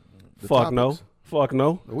subjects? The Fuck no. topics? Fuck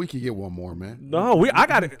no. We could get one more, man. No, I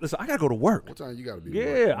gotta listen. I gotta go to work. What time you got to be?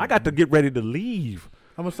 Yeah, I got to get ready to leave.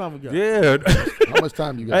 How much time we got? Yeah. How much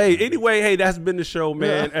time you got? Hey, anyway, that's been the show,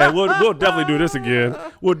 man. And we'll definitely do this again.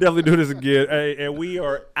 Hey, and we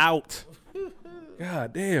are out.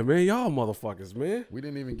 God damn, man, y'all motherfuckers, man. We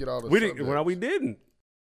didn't even get all the We subjects. didn't. Well, we didn't.